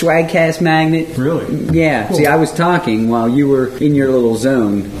 a little Schwagcast magnet. Really? Yeah. Cool. See, I was talking while you were in your little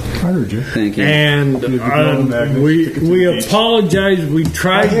zone. I heard you. Thank you. And we apologize. We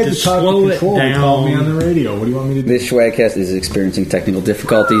tried to slow it down. Call me on the radio. What do you want me to do? This Schwagcast is experiencing technical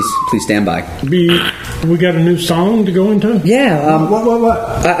difficulties. Please stand by. We got a new song to go into? Yeah.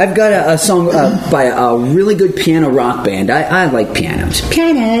 What? I've got a song by a really good piano rock band. I like pianos.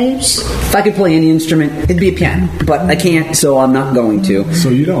 Pianos. If I could play any instrument, it'd be a piano. But I can't, so I'm not going to. So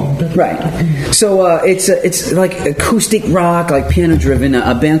you don't? Right. So it's like acoustic rock, like piano driven.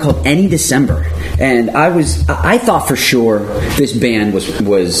 A band called Any December. And I thought for sure this band was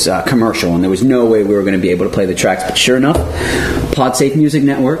commercial, and there was no way we were going to be able to play the tracks. But sure enough, PodSafe Music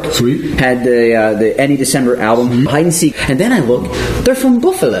Network had the Any December album, Hide and Seek. And then I look, they're from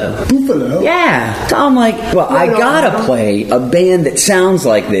Buffalo. Buffalo? Yeah. So I'm like, well, I gotta play a band that sounds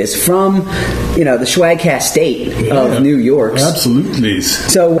like this from, the Schwagcast state of New York. Absolutely.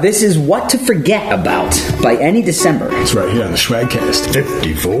 So this is What to Forget About by Any December. It's right here on the Schwagcast.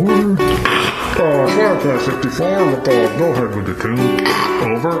 54? Schwagcast 54. Go ahead with the tune.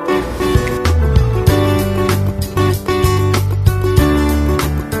 Over.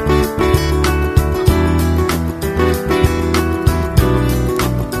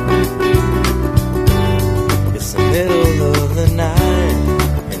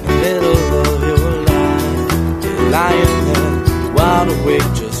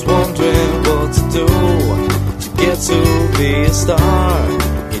 Just wondering what to do to get to be a star.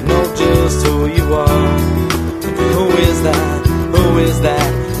 You know just who you are. And who is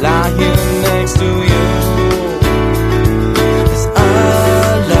that lying next to you? 'Cause I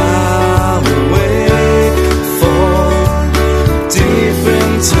lie awake for deep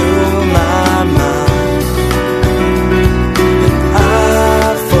into my mind, and I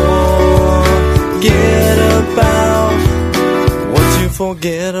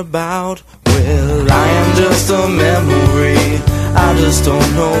forget about. Well, I am just a memory. I just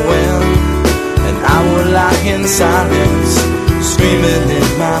don't know when, and I would lie in silence, screaming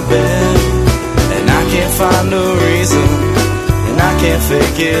in my bed. And I can't find a reason, and I can't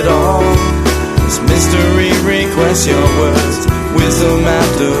fake it all. This mystery requests your words, wisdom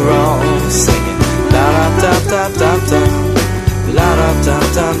after all. Singing la da da da da da, la da da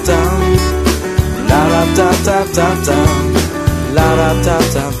da da, la da da da da da, la da da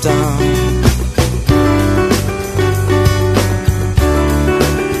da da.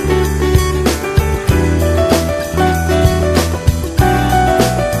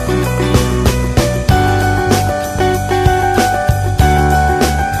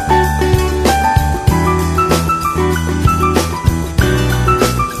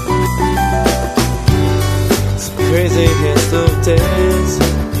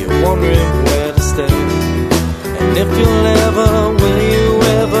 You're wondering where to stay, and if you'll ever, will you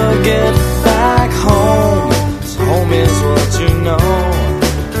ever get back home? 'Cause home is what you know.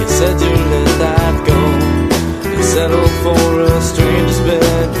 You said you let that go. You settled for a stranger's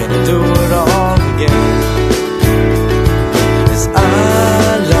bed, gonna do it all again. As I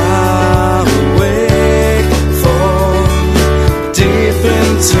lie awake for deep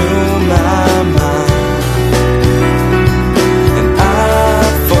into my mind,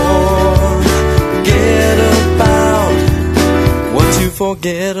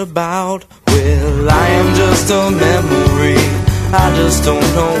 forget about. Well, I am just a memory, I just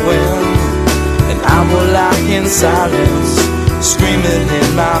don't know when. And I will lie in silence, screaming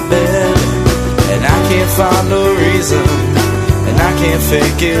in my bed. And I can't find a reason, and I can't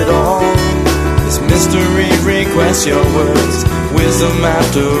fake it all. This mystery requests your words, wisdom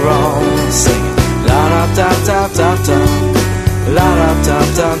after all. Singing la da da da da da, la da da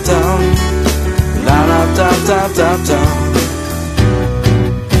da da, la da da da da da.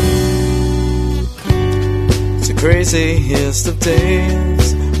 Craziest of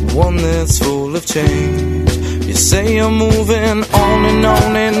days, one that's full of change. You say you're moving on and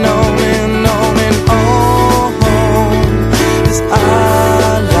on and on and on and on. As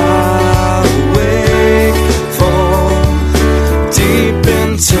I lie awake for deep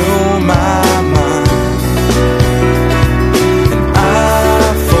into my mind, and I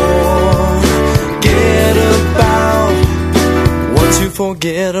forget about what you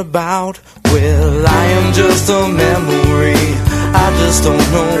forget about. Well, I am just a memory, I just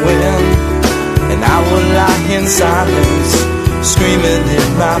don't know when. And I will lie in silence, screaming in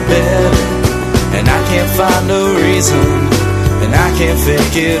my bed. And I can't find a reason, and I can't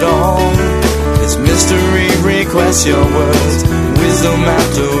fake it all. This mystery requests your words, wisdom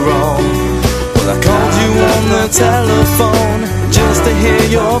after all. Well, I called you on the telephone just to hear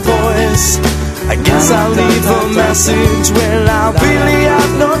your voice. I guess I'll leave a message, well, I really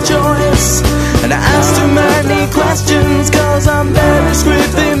have no choice. And I asked too many questions, 'cause I'm barely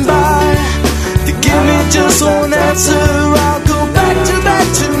scraping by. If you give me just one answer, I'll go back to bed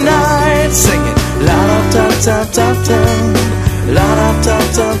tonight. Singing la da da da da da, la da da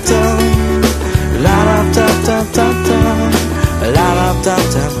da da, la da da da da da, la da da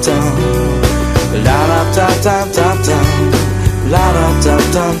da da, la da da da da da, la da da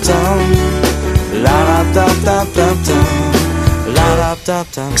da da.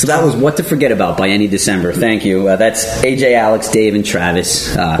 So that was What to Forget About by Any December. Thank you. That's AJ, Alex, Dave, and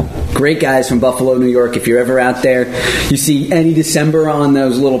Travis. Great guys from Buffalo, New York. If you're ever out there, you see Any December on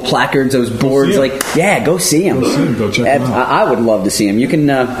those little placards, those boards. Go see them. Go check them out. I would love to see them. You can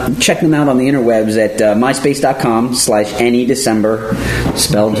check them out on the interwebs at myspace.com/AnyDecember,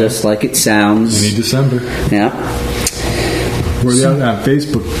 spelled just like it sounds. Any December. Yeah. Where they on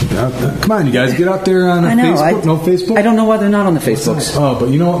Facebook? Come on, you guys, get out there on Facebook. No Facebook? I don't know why they're not on the Facebooks. Oh, but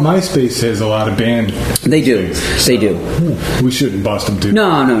you know what? MySpace has a lot of band. They do. They do. We shouldn't bust them, too.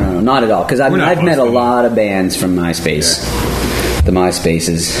 No, not at all. Because I've met a lot of bands from MySpace. Yeah. The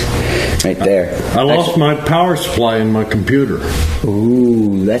MySpaces. Right there. I lost my power supply in my computer.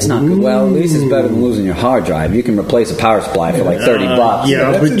 Ooh, that's not good. Well, at least it's better than losing your hard drive. You can replace a power supply for like $30.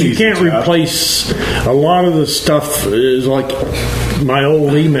 Yeah, but you can't replace a lot of the stuff. Is like my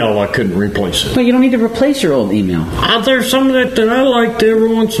old email. I couldn't replace it. But you don't need to replace your old email. There's some of that I like to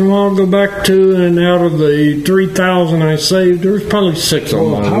every once in a while go back to, and out of the 3,000 I saved, there's probably 6 of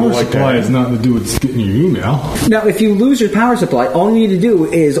them. Power supply has nothing to do with getting your email. Now, if you lose your power supply, all you need to do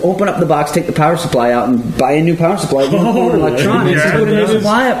is open up the box, take the power supply out, and buy a new power supply. You don't need electronics.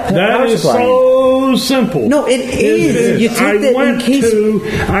 That is so so simple. No, it is. You take that in case.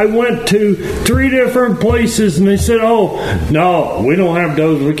 I went to 3 different places, and they said, "Oh, no, we don't have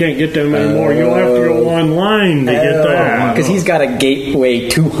those. We can't get them anymore. You'll have to go online to get that." Because he's got a Gateway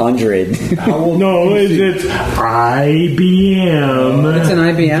 200. No, it's IBM. It's an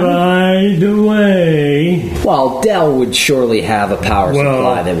IBM? By the way. Well, Dell would surely have a power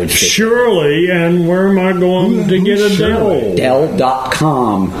supply that would fit. Surely, and where am I going to get a Dell?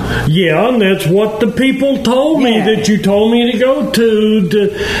 Dell.com. Yeah, and that's what the people told me that you told me to go to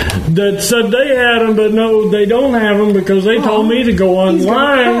that said they had them, but no, they don't have them because they told me to go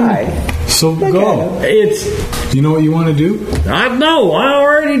online. So go. You know what you want to do? I know. I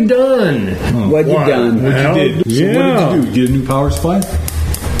already done. What you done? What you did? So what did you do? Get a new power supply?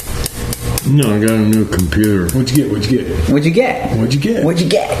 No, I got a new computer. What'd you get? What'd you get?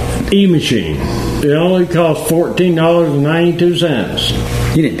 E-machine. It only cost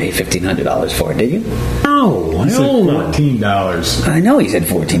 $14.92. You didn't pay $1,500 for it, did you? No, He said $14. I know he said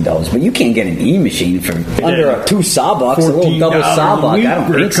 $14, but you can't get an E-machine for under 2 sawbucks, a little double sawbuck. I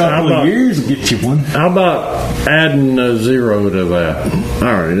don't think so. A couple of years will get you one. How about adding a zero to that?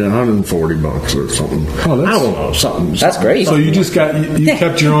 All right, $140 or something. Oh, I don't know, something. That's great. So you just got you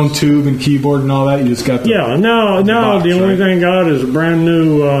kept your own tube and keyboard and all that. You just got the no. The only thing I got is a brand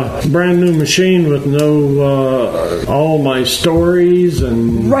new machine with no all my stories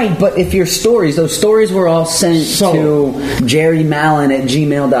and right. But if your stories, those stories were all sent to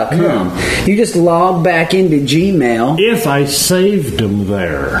jerrymallon@gmail.com. You just log back into Gmail. If I saved them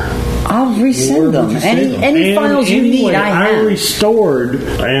there, I'll resend them. Any files you need, I have. I restored,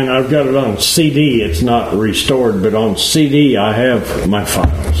 and I've got it on CD. It's not restored, but on CD, I have my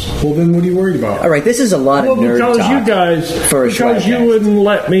files. Well, then what are you worried about? All right, this is a lot of nerd because talk. you guys, because you wouldn't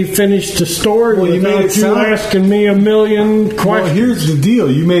let me finish the story without you asking me a million questions. Well, here's the deal.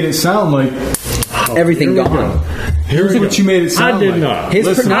 You made it sound like everything gone. Here's what you made it sound like. I did not. His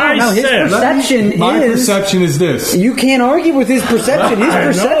perception my perception is this. You can't argue with his perception. His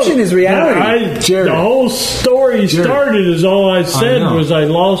perception is reality. The whole story started as all I said was I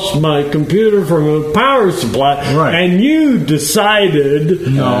lost my computer from a power supply, and you decided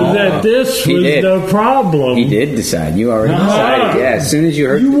that this was the problem. He did decide. You already decided. Yeah, as soon as you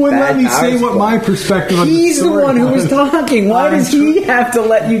heard you wouldn't let me say what my perspective on He's the one who was talking. Why does he have to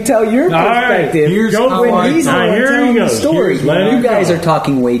let you tell your perspective? Here's how he's the one telling the story. You guys are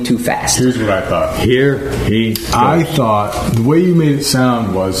talking way too fast. Here's what I thought. I thought the way you made it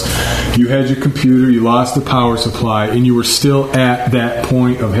sound was you had your computer, you lost the power supply, and you were still at that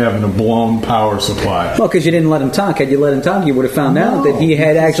point of having a blown power supply. Well, because you didn't let him talk. Had you let him talk, you would have found out that he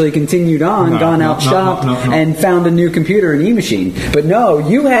had actually continued on, gone out shop, and found a new computer and e-machine. But no,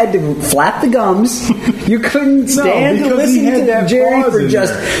 you had to flap the gums. You couldn't stand to listen to Jerry for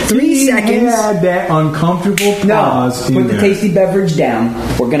just 3 seconds. He had that uncomfortable pause. Put the tasty beverage down.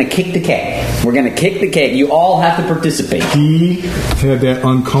 We're going to kick the cake. You all have to participate. He had that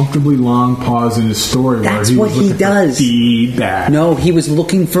uncomfortably long pause in his story. That's where what he does. Feedback. No, he was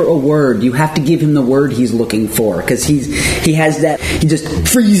looking for a word. You have to give him the word he's looking for because he has that. He just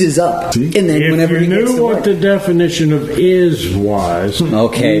freezes up. See? And then whenever he gets knew what the definition of is was,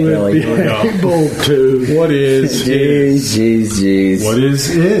 okay, Billy. Be able to. What is? Jeez. What is?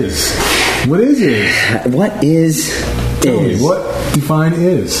 What is? What is? Tell me, what define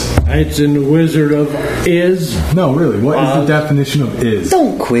is? It's in the Wizard of Is. No, really. What is the definition of is?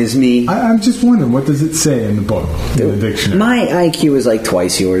 Don't quiz me. I'm just wondering, what does it say in the book, in the dictionary? My IQ is like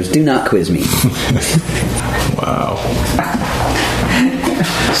twice yours. Do not quiz me. Wow.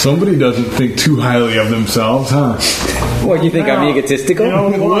 Somebody doesn't think too highly of themselves, huh? What, you think I'm egotistical? A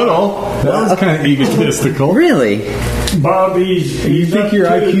little. That was kind of egotistical. Really? Bobby's. You think your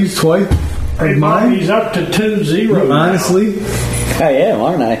IQ's twice? Hey, Bobby's up to 2-0. Honestly? I am,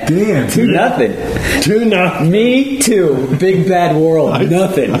 aren't I? Damn. 2-0. 2-0. Me too. Big bad world.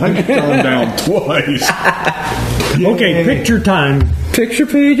 Nothing. I've gone down twice. Okay, picture time. Picture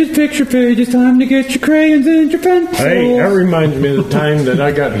pages, time to get your crayons and your pencils. Hey, that reminds me of the time that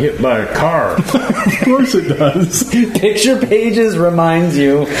I got hit by a car. Of course it does. Picture pages reminds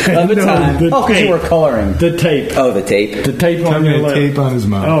you of the time. Because you were coloring. The tape. Oh, the tape. The tape on your lip. Tape on his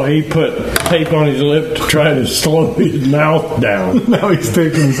mouth. Oh, he put tape on his lip to try to slow his mouth down. Now he's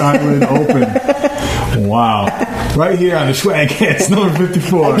taking his eyelid open. Wow. Right here on the Schwagcast, number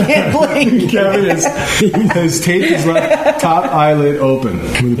 54. I can't blink. Kevin has taped his top eyelid open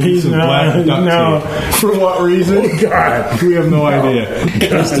with a piece of black duct tape. For what reason? Oh, God. We have no idea.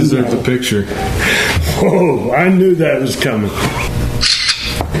 This deserves a picture. Oh, I knew that was coming.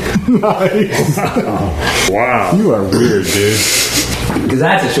 Nice. Wow. You are weird, dude. Because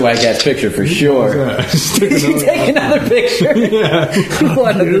that's a Schwagcast picture for sure. Did you take another picture? Yeah.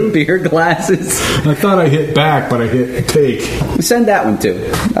 One of the beer glasses. I thought I hit back, but I hit take. Send that one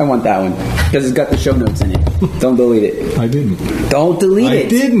too. I want that one. Because it's got the show notes in it. Don't delete it. I didn't. Don't delete it. I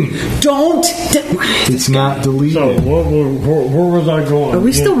didn't. Don't. It's not deleted. So where was I going? Are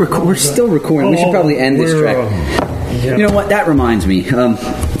we still we're still recording. We should probably end this track. Yeah. You know what? That reminds me.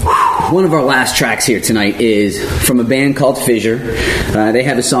 One of our last tracks here tonight is from a band called Fissure. They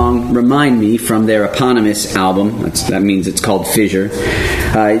have a song, Remind Me, from their eponymous album. That means it's called Fissure.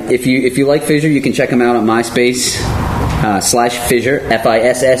 If you like Fissure, you can check them out on MySpace /Fissure, Fissure.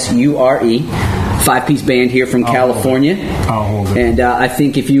 5-piece band here from California. I'll hold it. And I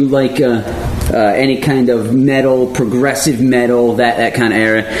think if you like any kind of metal, progressive metal, that kind of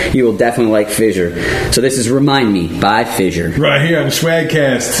era, you will definitely like Fissure. So this is Remind Me by Fissure. Right here on the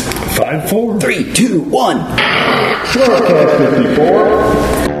Schwagcast. 5-4. 3, 2, 1. Schwagcast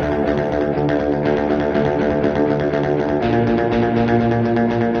 54.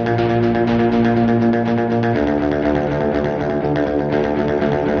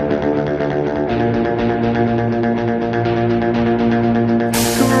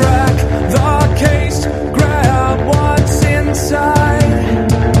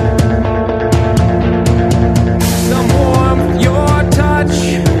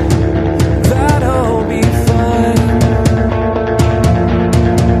 That'll be fine.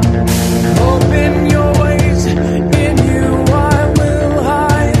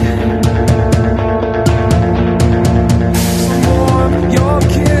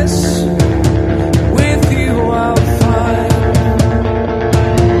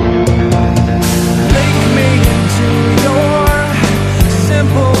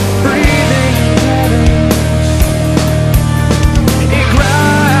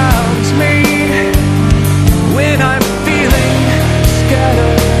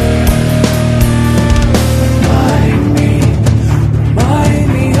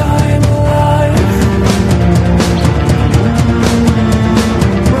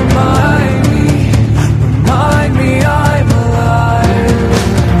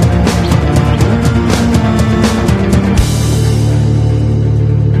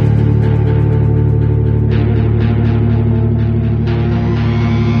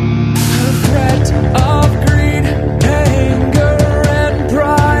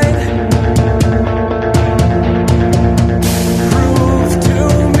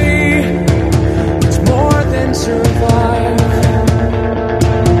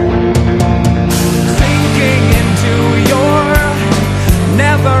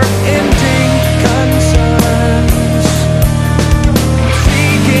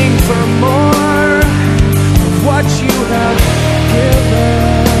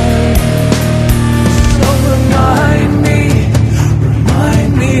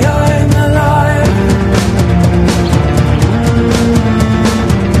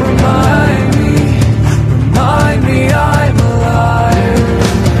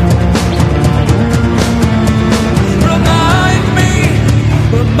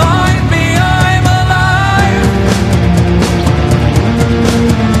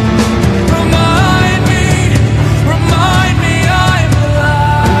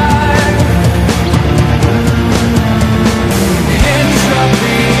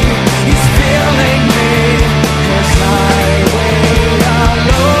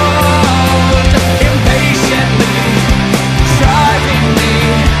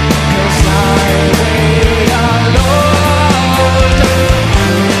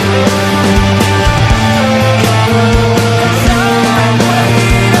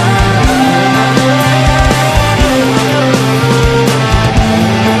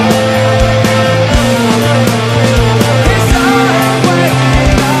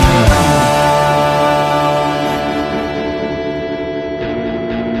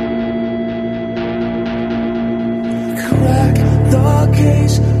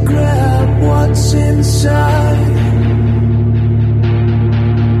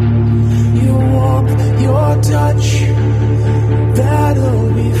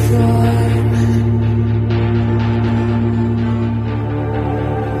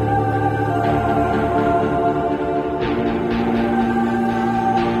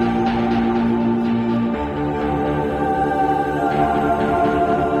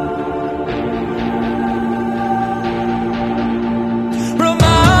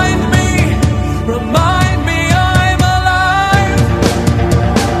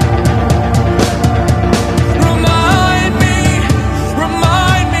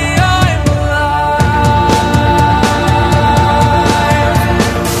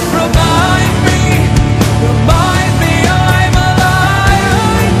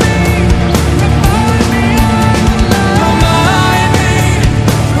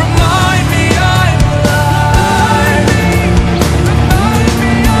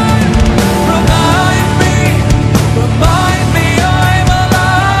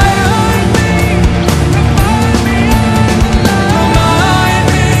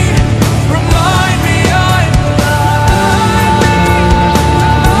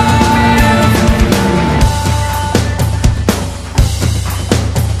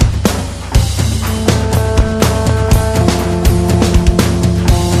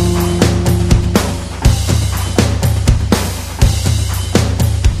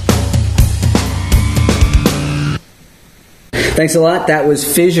 Thanks a lot. That was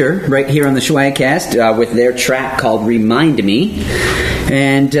Fissure right here on the Schwagcast with their track called Remind Me.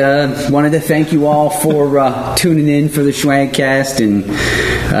 And wanted to thank you all for tuning in for the Schwagcast. And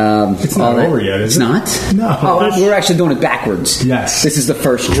it's not over yet, is it? It's not? No. Oh, we're actually doing it backwards. Yes. This is the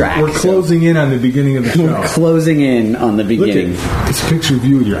first track. We're closing in on the beginning of the show. We're closing in on the beginning. Look at this picture of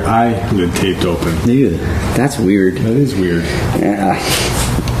you with your eyelid taped open. Dude, that's weird. That is weird.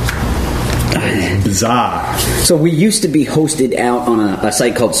 Bizarre. So we used to be hosted out on a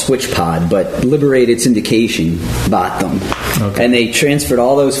site called SwitchPod, but Liberated Syndication bought them. Okay. And they transferred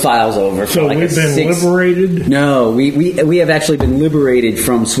all those files over. So we've been liberated? No, we have actually been liberated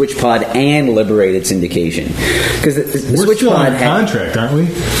from SwitchPod and Liberated Syndication. Because we're still on a contract, aren't we?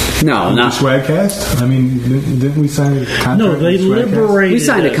 No, not Schwagcast. I mean, didn't we sign a contract? No, they liberated. We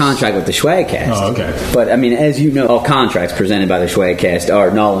signed a contract with the Schwagcast. Oh, okay. But I mean, as you know, all contracts presented by the Schwagcast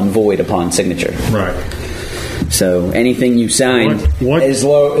are null and void upon signature. Right. So anything you sign as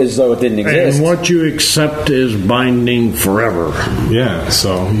though it didn't exist. And what you accept is binding forever. Yeah,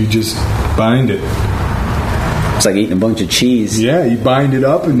 so you just bind it. It's like eating a bunch of cheese. Yeah, you bind it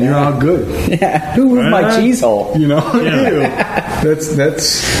up and you're all good. Yeah. Who moved my cheese hole? You know? Yeah. That's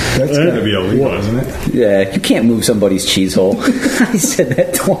gotta be illegal, isn't it? Yeah, you can't move somebody's cheese hole. I said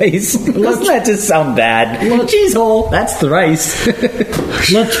that twice. Doesn't that just sound bad? Cheese hole. That's thrice.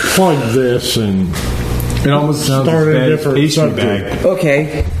 Let's plug this and it almost sounds start like a different subject. Bag.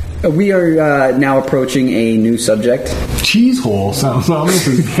 Okay. We are now approaching a new subject. Cheese hole sounds almost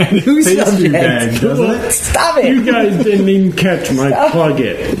as bad as pastry bag, doesn't it? Stop it! You guys didn't even catch my plug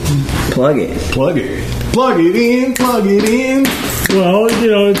it. Plug it. Plug it. Plug it in. Plug it in. Well, you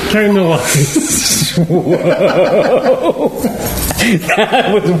know, it's kind of like... Whoa.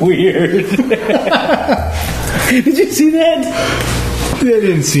 That was weird. Did you see that? They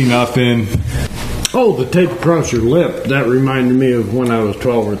didn't see nothing. Oh, the tape across your lip. That reminded me of when I was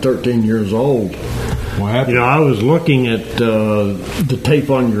 12 or 13 years old. What happened? You know, I was looking at the tape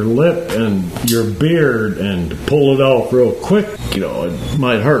on your lip and your beard, and to pull it off real quick, you know, it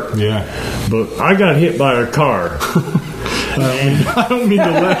might hurt. Yeah. But I got hit by a car. I don't mean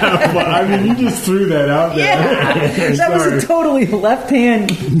to laugh, but I mean, you just threw that out there. Yeah, that was a totally left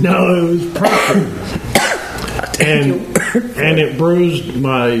hand. No, it was proper. and it bruised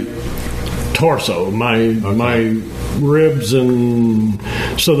my torso, my ribs, and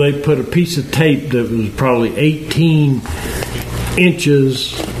so they put a piece of tape that was probably 18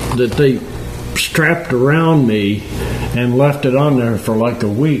 inches that they strapped around me and left it on there for like a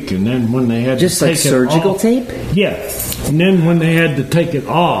week. And then when they had just to take like surgical tape, yeah. And then when they had to take it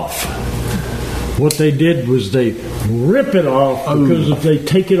off, what they did was they rip it off, because if they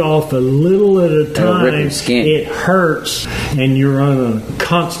take it off a little at a time, it hurts, and you're on a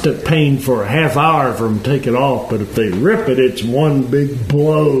constant pain for a half hour for them to take it off. But if they rip it, it's one big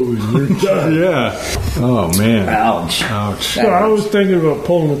blow and you're done. Yeah. Oh, man. Ouch. So I was thinking about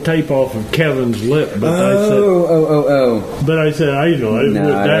pulling the tape off of Kevin's lip, but But I said, I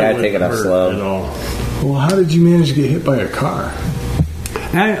gotta take it off slow. At all. Well, how did you manage to get hit by a car?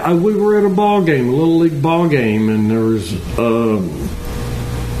 We were at a ball game, a little league ball game, and there was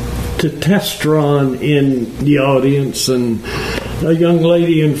testosterone in the audience, and a young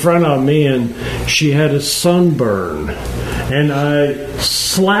lady in front of me, and she had a sunburn, and I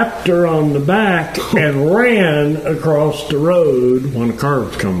slapped her on the back and ran across the road when a car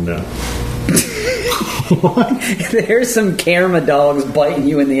was coming down. There's some karma dogs biting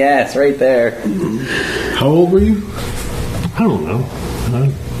you in the ass right there. How old were you? I don't know.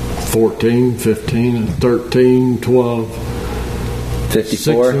 14, 15, 13, 12,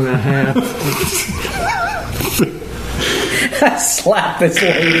 54. 6.5. I slapped this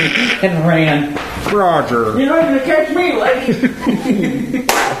lady and ran. Roger. You're not going to catch me, lady.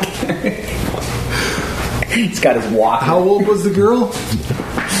 He's got his walk. How old was the girl?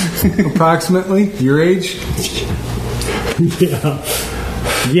 Approximately? Your age? Yeah.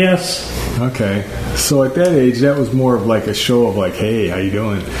 Yes. Okay. So at that age, that was more of like a show of like, hey, how you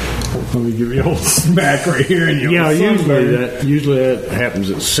doing? Let me give you a old smack right here. And usually that happens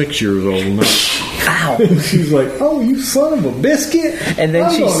at 6 years old. Ow. She's like, oh, you son of a biscuit. And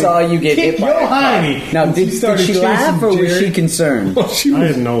then she saw you get hit by a car. Now, did she laugh or was she concerned? Well, I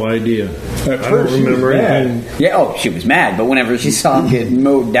had no idea. I don't remember anything. Yeah, she was mad, but whenever she saw him get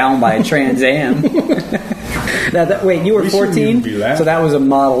mowed down by a Trans Am. Now, wait, you were 14? So that was a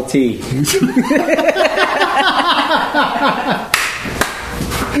Model T.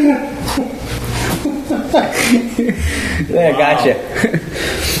 Yeah, gotcha.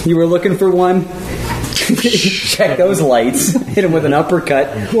 You were looking for one? Check those lights. Hit him with an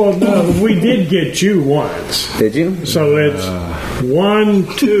uppercut. Well, no, we did get you once. Did you? So it's 1,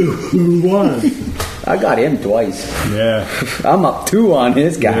 2, 1. I got him twice. Yeah. I'm up 2 on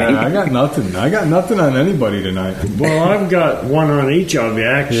his guy. Yeah, I got nothing. I got nothing on anybody tonight. Well, I've got 1 on each of you,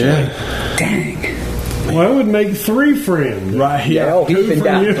 actually. Yeah. Dang. Well, I would make 3 friends. Right. Yeah, oh, he's been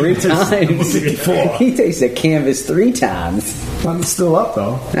down 3 times. 4. He tasted canvas 3 times. I'm still up,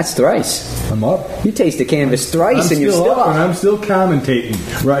 though. That's thrice. I'm up. You tasted canvas thrice I'm and you're still up. And up. I'm still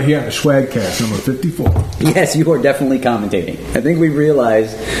commentating right here on the Schwagcast, number 54. Yes, you are definitely commentating. I think we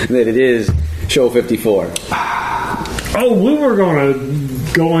realized that it is show 54. Oh, we were going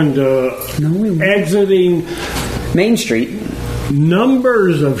to go into exiting Main Street.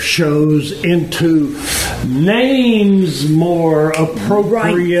 numbers of shows into names more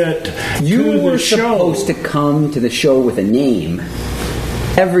appropriate You to were the show. supposed to come to the show with a name.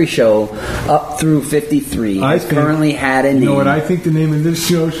 Every show up through 53 has currently had a name. You know what I think the name of this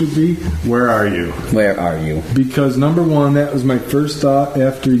show should be? Where Are You? Where Are You? Because number one, that was my first thought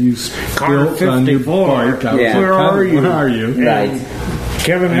after you Car spilled on your 54. bike. I was Yeah. like, Where are you? Where are you? Right.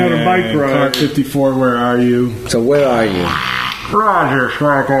 Kevin had a bike And Car ride. 54, where are you? So where are you? Roger,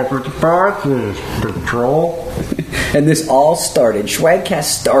 Schwagcast 55, this is Patrol. And this all started, Schwagcast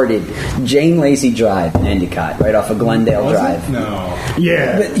started Jane Lacey Drive in Endicott, right off of Glendale Was Drive. it? No.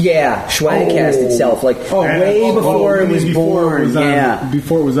 Yeah. But yeah, Schwagcast itself, like way before it was born.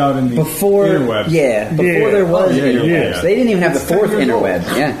 Before it was out in the Before interwebs. before there was interwebs. Yeah. They didn't even have It's the 4th 10 years old.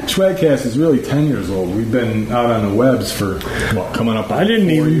 interwebs. Yeah. Schwagcast is really 10 years old. We've been out on the webs for, coming up on I didn't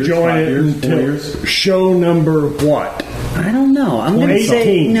 4 even years, join 5 it years, 4 until years. show number what? I don't know. I'm going to say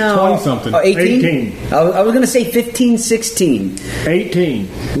 18. no. 20-something. Oh, 18? 18. I was going to say 15, 16. 18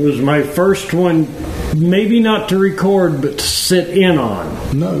 was my first one, maybe not to record, but to sit in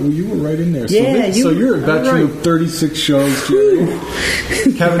on. No, you were right in there. Yeah, so you're a I'm veteran right. of 36 shows, Jerry.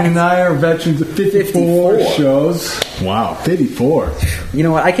 Kevin and I are veterans of 54 shows. Wow, 54. You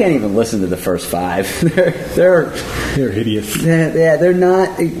know what? I can't even listen to the first 5. They're hideous. Yeah, they're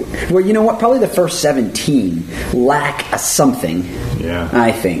not. Well, you know what? Probably the first 17 lack a something. Yeah.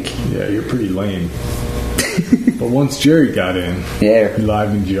 I think. Yeah, you're pretty lame. But once Jerry got in, Yeah. he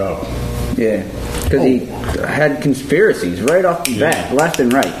livened you up. Yeah. Because he had conspiracies right off the bat, left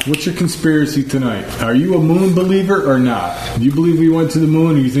and right. What's your conspiracy tonight? Are you a moon believer or not? Do you believe we went to the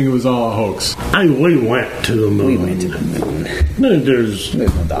moon, or you think it was all a hoax? We went to the moon. We went to the moon. No, there's no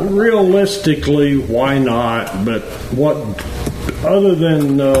doubt about it. realistically, why not? But what, other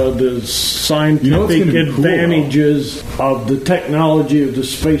than the scientific gonna be cool, advantages of the technology of the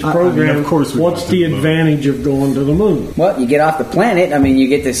space I program, mean, of course we what's went to the the moon. advantage of going to the moon? Well, you get off the planet. I mean, you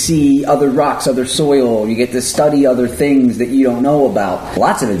get to see other rocks, other soil. You get to study other things that you don't know about.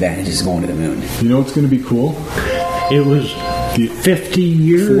 Lots of advantages going to the moon. You know what's going to be cool? It was 50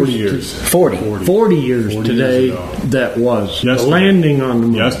 years. 40 years. 40. 40 years 40 today years ago. that was the Yesterday. landing on the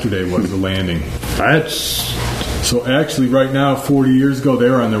moon. Yesterday was the landing. That's So actually, right now, 40 years ago, they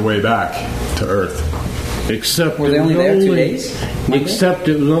were on their way back to Earth. except Were they it was only there 2 days? Except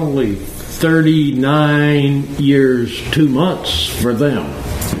it was only 39 years 2 months for them.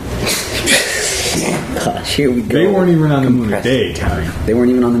 Gosh, here we go. They weren't even on the moon a day, They weren't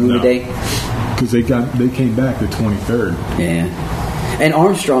even on the moon No. a day? because they came back the 23rd. Yeah. And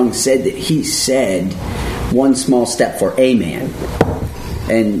Armstrong said that he said one small step for a man.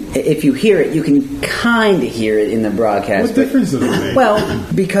 And if you hear it, you can kind of hear it in the broadcast. What difference does it make? Well,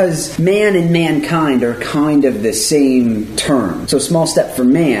 because man and mankind are kind of the same term. So small step for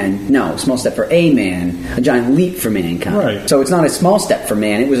man, no, small step for a man, a giant leap for mankind. Right. So it's not a small step for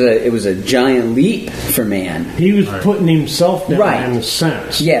man, it was a giant leap for man. He was putting himself down Right. in a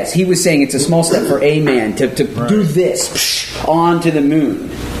sense. Yes, he was saying it's a small step for a man to do this onto the moon.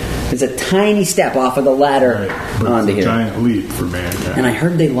 It's a tiny step off of the ladder But onto it's a here. giant leap for mankind. And I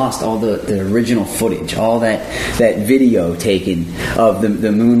heard they lost all the original footage, all that video taken of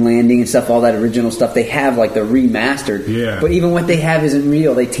the moon landing and stuff, all that original stuff. They have like the remastered. Yeah. But even what they have isn't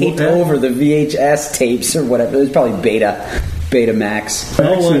real. They taped over the VHS tapes or whatever. It was probably Betamax.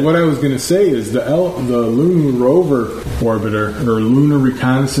 Actually, what I was going to say is the Lunar Rover orbiter or Lunar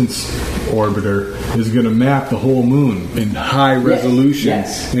Reconnaissance orbiter is going to map the whole moon in high resolution,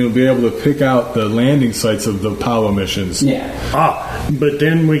 Yes. and it'll be able to pick out the landing sites of the Apollo missions. Yeah. But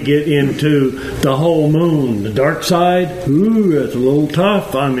then we get into the whole moon, the dark side. Ooh, that's a little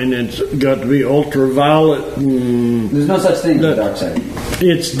tough. I mean, it's got to be ultraviolet. There's no such thing as the dark side.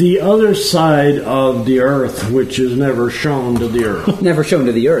 It's the other side of the Earth, which is never shown to the Earth. Never shown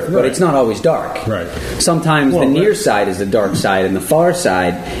to the Earth, but it's not always dark. Right. Sometimes Well, the near side is the dark side, and the far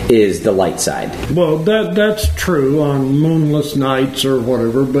side is the light side. Well, that's true on moonless nights or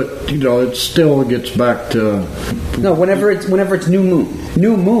whatever, but it still gets back to No, whenever it's new moon.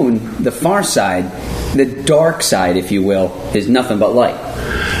 New moon, the far side, the dark side, if you will, is nothing but light.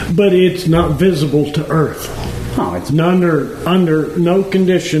 but it's not visible to Earth. Oh, it's Under no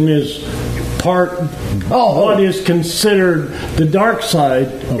condition is part. What is considered the dark side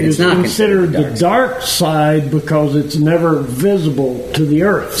is not considered considered the dark side because it's never visible to the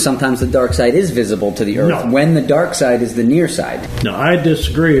Earth. sometimes the dark side is visible to the Earth. No. When the dark side is the near side. No, I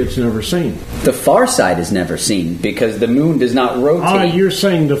disagree. It's never seen. The far side is never seen because the moon does not rotate. Ah, you're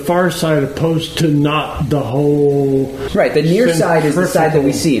saying the far side opposed to not the whole. Right, the near side is the side that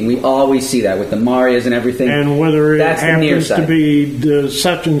we centrifugal. see, and we always see that with the Marias and everything. And whether it That's the near happens to side. be the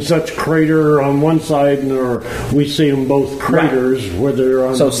such and such crater on one side, or we see them both craters, whether they're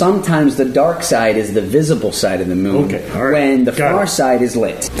on. So sometimes the dark side is the visible side of the moon, Okay, all right. when the Got far it. side is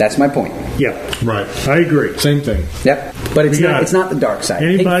lit. That's my point. Yeah, Right. I agree. Same thing. Yep, but it's We got not. it. It's not the dark side.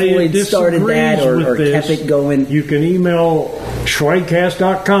 Anybody Pink that Floyd started that disagrees or with this, kept it going. you can email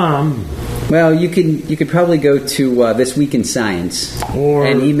Schwagcast.com. Well, you could probably go to This Week in Science Or-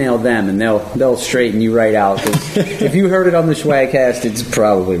 and email them, and they'll straighten you right out. 'Cause if you heard it on the Schwagcast, it's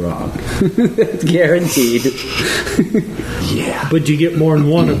probably wrong. It's guaranteed. But you get more than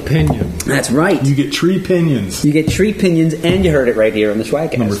one opinion. That's right. You get tree pinions. You get tree pinions, and you heard it right here on the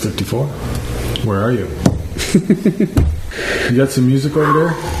Schwagcast. Number 54. Where are you? You got some music over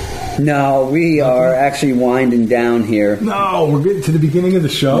there? No, we are actually winding down here. No, we're getting to the beginning of the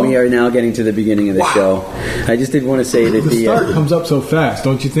show. We are now getting to the beginning of the show. I just did want to say that The start comes up so fast,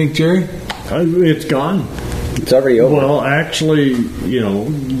 don't you think, Jerry? It's gone. it's already over. Well, actually,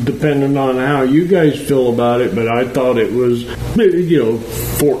 depending on how you guys feel about it, but I thought it was,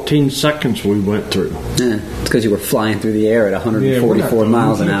 14 seconds we went through. It's because you were flying through the air at 144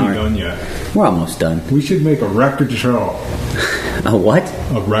 miles an hour. Done yet. We're almost done. We should make a record show. A what?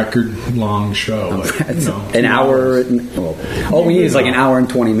 A record-long show. Like, An hour. Well, all we need is like an hour and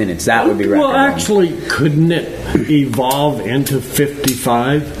 20 minutes. That would be record. Well, actually, couldn't it evolve into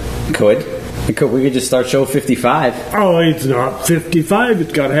 55? Could. We could just start show 55. Oh, it's not 55.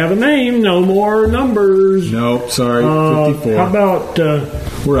 It's got to have a name. No more numbers. No, sorry, 54. How about...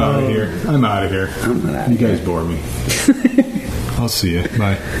 We're out of here. I'm out of here. I'm not out You of here. guys bore me. I'll see you.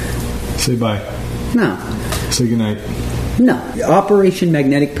 Bye. Say bye. No. Say goodnight. No. Operation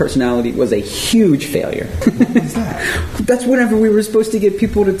Magnetic Personality was a huge failure. What is that? That's whenever we were supposed to get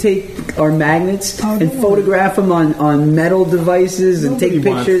people to take our magnets and photograph them on metal devices and Nobody take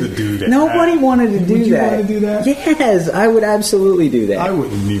pictures. wants to do that. Nobody wanted to do Would you that. want to do that? Yes, I would absolutely do that. I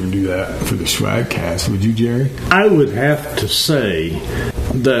wouldn't even do that for the Schwagcast. Would you, Jerry? I would have to say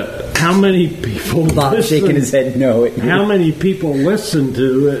that how many people Bob listen, shaking his head no. how many people listen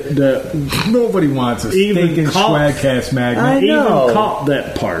to it that Nobody wants a stinking Schwagcast magnet. I know. even caught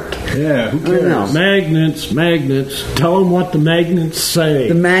that part. Yeah, who cares? know. Magnets. Tell them what the magnets say.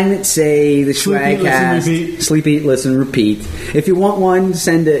 The magnets say the Sleep, eat, listen, Schwagcast. repeat. Sleep, eat, listen, repeat. If you want one,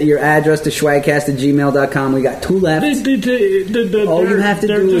 send your address to schwagcast@gmail.com. We got 2 left. All you have to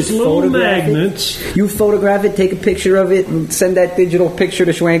they're do just is little photograph magnets. it. You photograph it, take a picture of it, and send that digital picture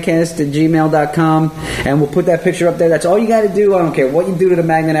to schwagcast@gmail.com, and we'll put that picture up there. That's all you got to do. I don't care what you do to the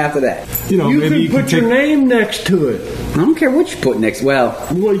magnet after that. You know, You maybe can put your name next to it. I don't care what you put next. Well,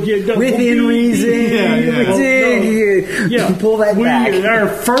 within reason. You can pull that back. Our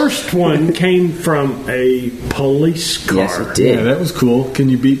first one came from a police car. Yes, it did. Yeah, that was cool. Can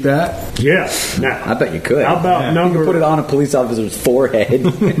you beat that? Yeah. Now, I bet you could. how about Yeah. You number? could put it on a police officer's forehead.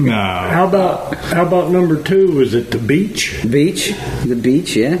 No. How about number 2? Was it the beach? Beach, the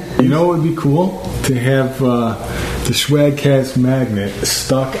beach, yeah. You know what would be cool? To have the Schwagcast magnet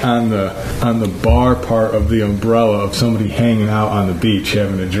stuck on the bar part of the umbrella of somebody hanging out on the beach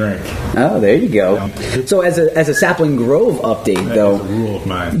having a drink. Oh, there you go. So as a Sapling Grove update, That though, is a rule of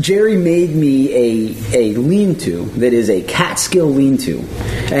mine. Jerry made me a lean-to that is a Catskill lean-to,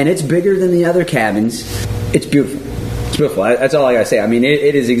 and it's bigger than the other cabins. It's beautiful. It's beautiful. That's all I gotta say. I mean,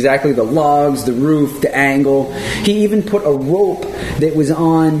 it is exactly the logs, the roof, the angle. He even put a rope that was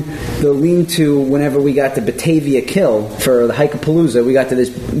on the lean-to whenever we got to Batavia Kill for the Hikapalooza. We got to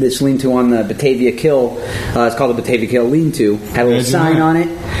this lean-to on the Batavia Kill. It's called the Batavia Kill lean-to. Had a little Imagine sign that. on it,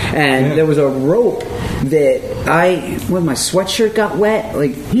 and Yeah. there was a rope that when my sweatshirt got wet,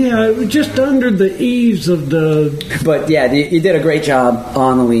 like. Yeah, it was just under the eaves of the. But yeah, you did a great job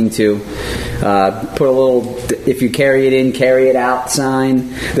on the lean-to. Put a little, if you carry it in, carry it out sign.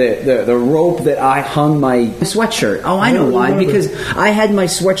 The rope that I hung my sweatshirt. Oh, I know why. Because I had my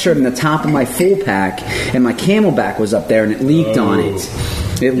sweatshirt in the top of my full pack, and my Camelback was up there, and it leaked on it.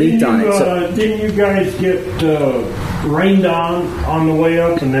 It leaked on it. So, didn't you guys get rained on the way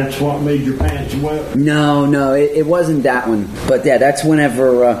up, and that's what made your pants wet? No, it wasn't that one. But yeah, that's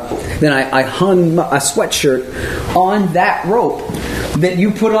whenever. Then I hung a sweatshirt on that rope that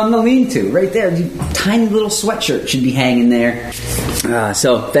you put on the lean-to right there. Tiny little sweatshirt should be hanging there.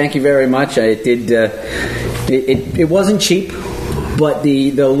 So thank you very much. I did. It wasn't cheap. But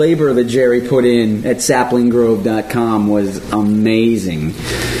the labor that Jerry put in at saplinggrove.com was amazing.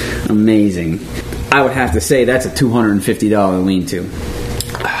 I would have to say that's a $250 lean-to.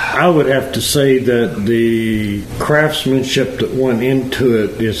 I would have to say that the craftsmanship that went into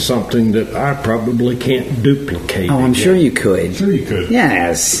it is something that I probably can't duplicate. Oh, I'm sure you could. Sure you could.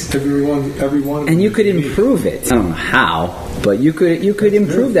 Yes. Everyone. And you could improve it. I don't know how, but you could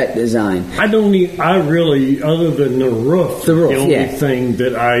improve that design. I really, other than the roof, the only thing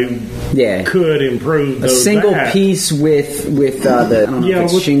that I could improve. A single piece with I don't know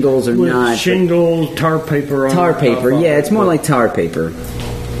if it's shingles or not. Shingles, tar paper. Tar paper, it's more like tar paper.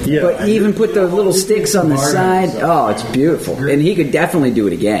 Yeah, but even put the little sticks on the side. Oh, it's beautiful. And he could definitely do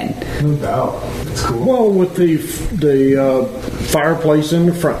it again. No doubt. It's cool. Well, with the fireplace in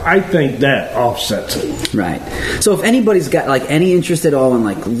the front, I think that offsets it. Right. So if anybody's got like any interest at all in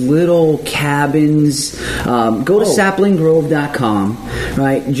like little cabins, go to saplinggrove.com.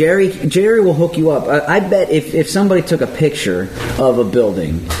 Right. Jerry will hook you up. I bet if somebody took a picture of a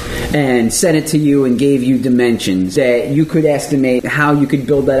building and sent it to you and gave you dimensions, that you could estimate how you could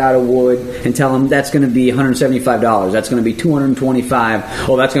build that out of wood and tell them that's going to be $175, that's going to be $225,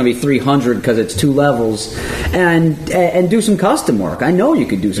 oh, that's going to be $300 because it's 2 levels, and do some custom work. I know you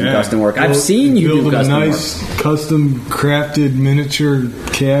could do some custom work. I've seen you do custom work. Build a nice custom crafted miniature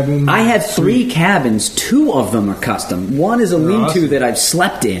cabin. I have 3 cabins. 2 of them are custom. One is a lean-to that I've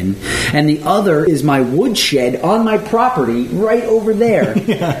slept in, and the other is my woodshed on my property right over there.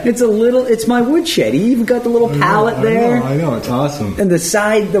 It's my woodshed. He even got the little pallet there. I know, it's awesome. And the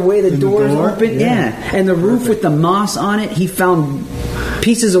side, the way the doors open, and the roof with the moss on it. He found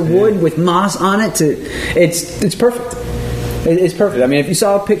pieces of wood with moss on it. It's perfect. It's perfect. I mean, if you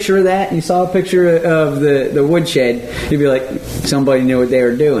saw a picture of that, you saw a picture of the woodshed, you'd be like, somebody knew what they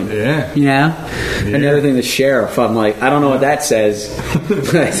were doing. Yeah. You know? Yeah. Another thing, the sheriff, I'm like, I don't know what that says.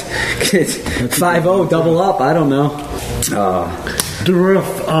 It's 5-0, double up, I don't know. The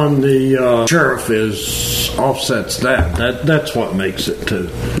roof on the sheriff offsets that. That's what makes it too.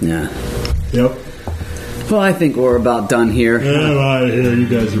 Yeah. Yep. Well, I think we're about done here. Yeah, out of here. You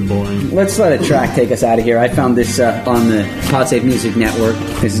guys are boring. Let's let a track take us out of here. I found this on the Podsafe Music Network.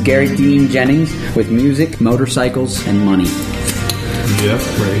 This is Gary Dean Jennings with Music, Motorcycles, and Money. Yep,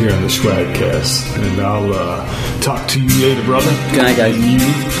 right here on the Schwagcast. And I'll talk to you later, brother. Good night, guys.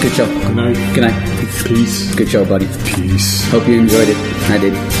 Good show. Good night. Good night. Peace. Good show, buddy. Peace. Hope you enjoyed it. I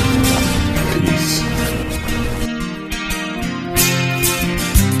did. Peace.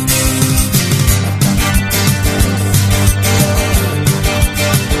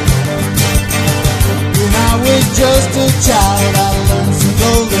 When I was just a child, I learned some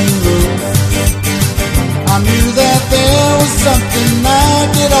golden rules. I knew that there was something I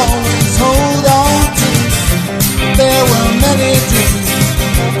could always hold on to. There were many dreams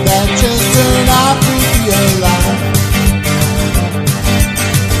that just turned out to be a lie.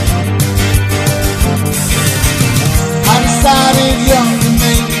 I decided young to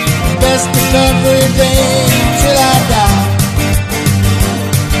make the best of every day till I die.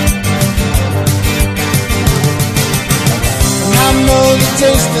 And I know the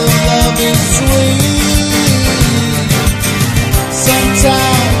taste of love is sweet.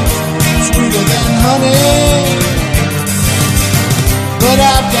 Sometimes sweeter than honey, but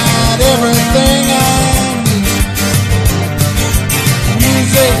I've got everything I need: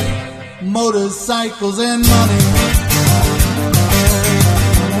 music, motorcycles, and money.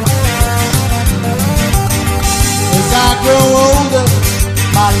 As I grow older,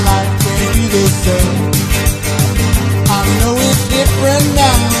 my life will be the same. I know it's different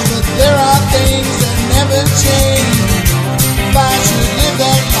now, but there are things that never change. If I should live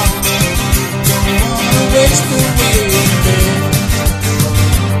that long, don't wanna waste away there.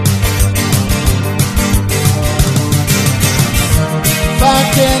 If I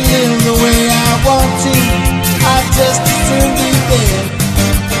can live the way I want to, I'd just as soon be dead.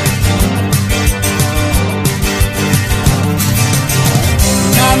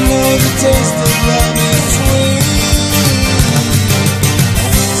 And I know the taste of love is sweet.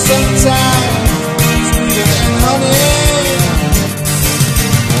 Sometimes sweeter than honey,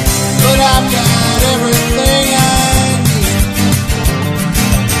 but I've got everything I need: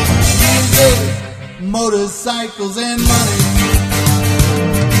 music, motorcycles, and money.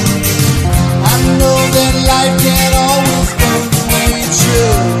 know that life can't always go the way it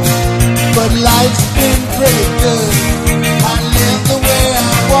should, but life's been pretty good. I live the way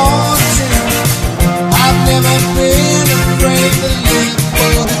I want to. I've never been afraid to live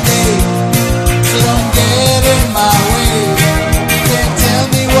for today, so don't get in my way. Can't tell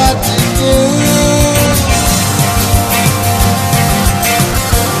me what to do.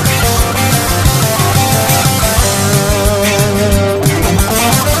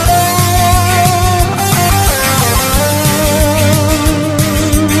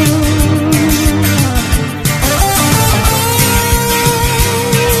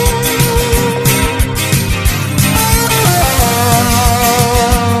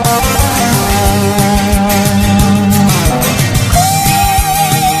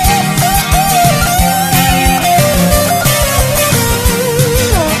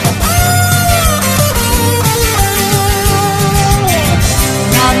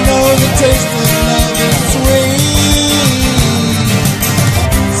 Taste of love is sweet.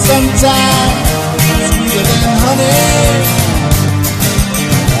 Sometimes sweeter than honey.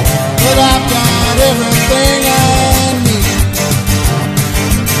 But I've got everything I need.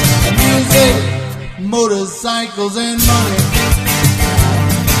 Music, motorcycles, and money.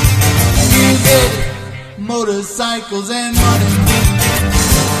 Music, motorcycles, and money.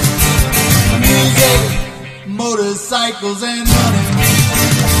 Music, motorcycles, and money.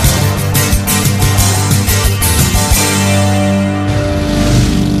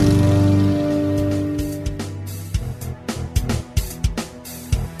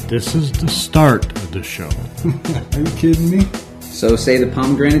 This is the start of the show. Are you kidding me? So say the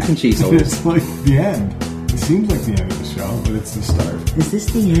pomegranates and cheese holes. It's like the end. It seems like the end of the show, but it's the start. Is this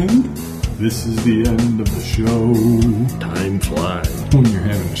the end? This is the end of the show. Time flies. When you're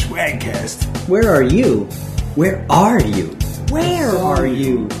having a Schwagcast. Where are you? Where are you? Where are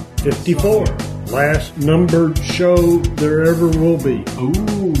you? 54. Last numbered show there ever will be.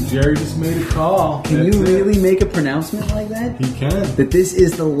 Ooh, Jerry just made a call. Can you really make a pronouncement like that? He can. That this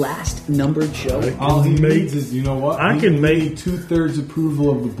is the last numbered show? All he needs is, you know what? I can make 2/3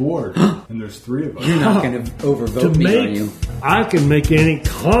 approval of the board. And there's 3 of us. You're not going to overvote me, are you? I can make any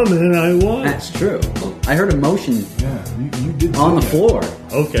comment I want. That's true. I heard a motion you did on the that. floor.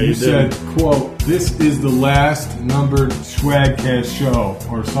 Okay, you said, quote, this is the last numbered Schwagcast show,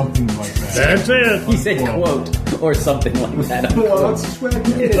 or something like that. That's it. He said quote, or something like that. Well, it's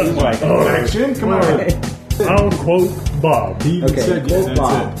Schwagcast. Like, action, come on. I'll quote Bob. He even said, quote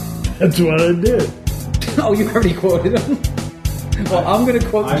Bob. That's what I did. Oh, you already quoted him? Well, I'm going to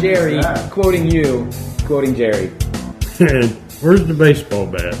quote Jerry, quoting you, quoting Jerry. And where's the baseball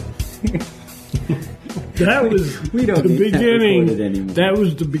bat? That was the beginning. That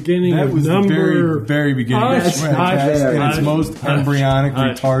was the beginning of number. The very beginning of Schwagcast in its most embryonic,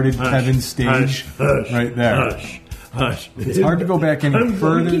 retarded Kevin stage. Right there. Hush. It's hard to go back any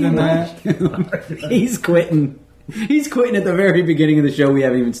further than that. He's quitting. He's quitting at the very beginning of the show. We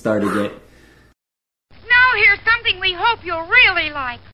haven't even started yet. Now here's something we hope you'll really like.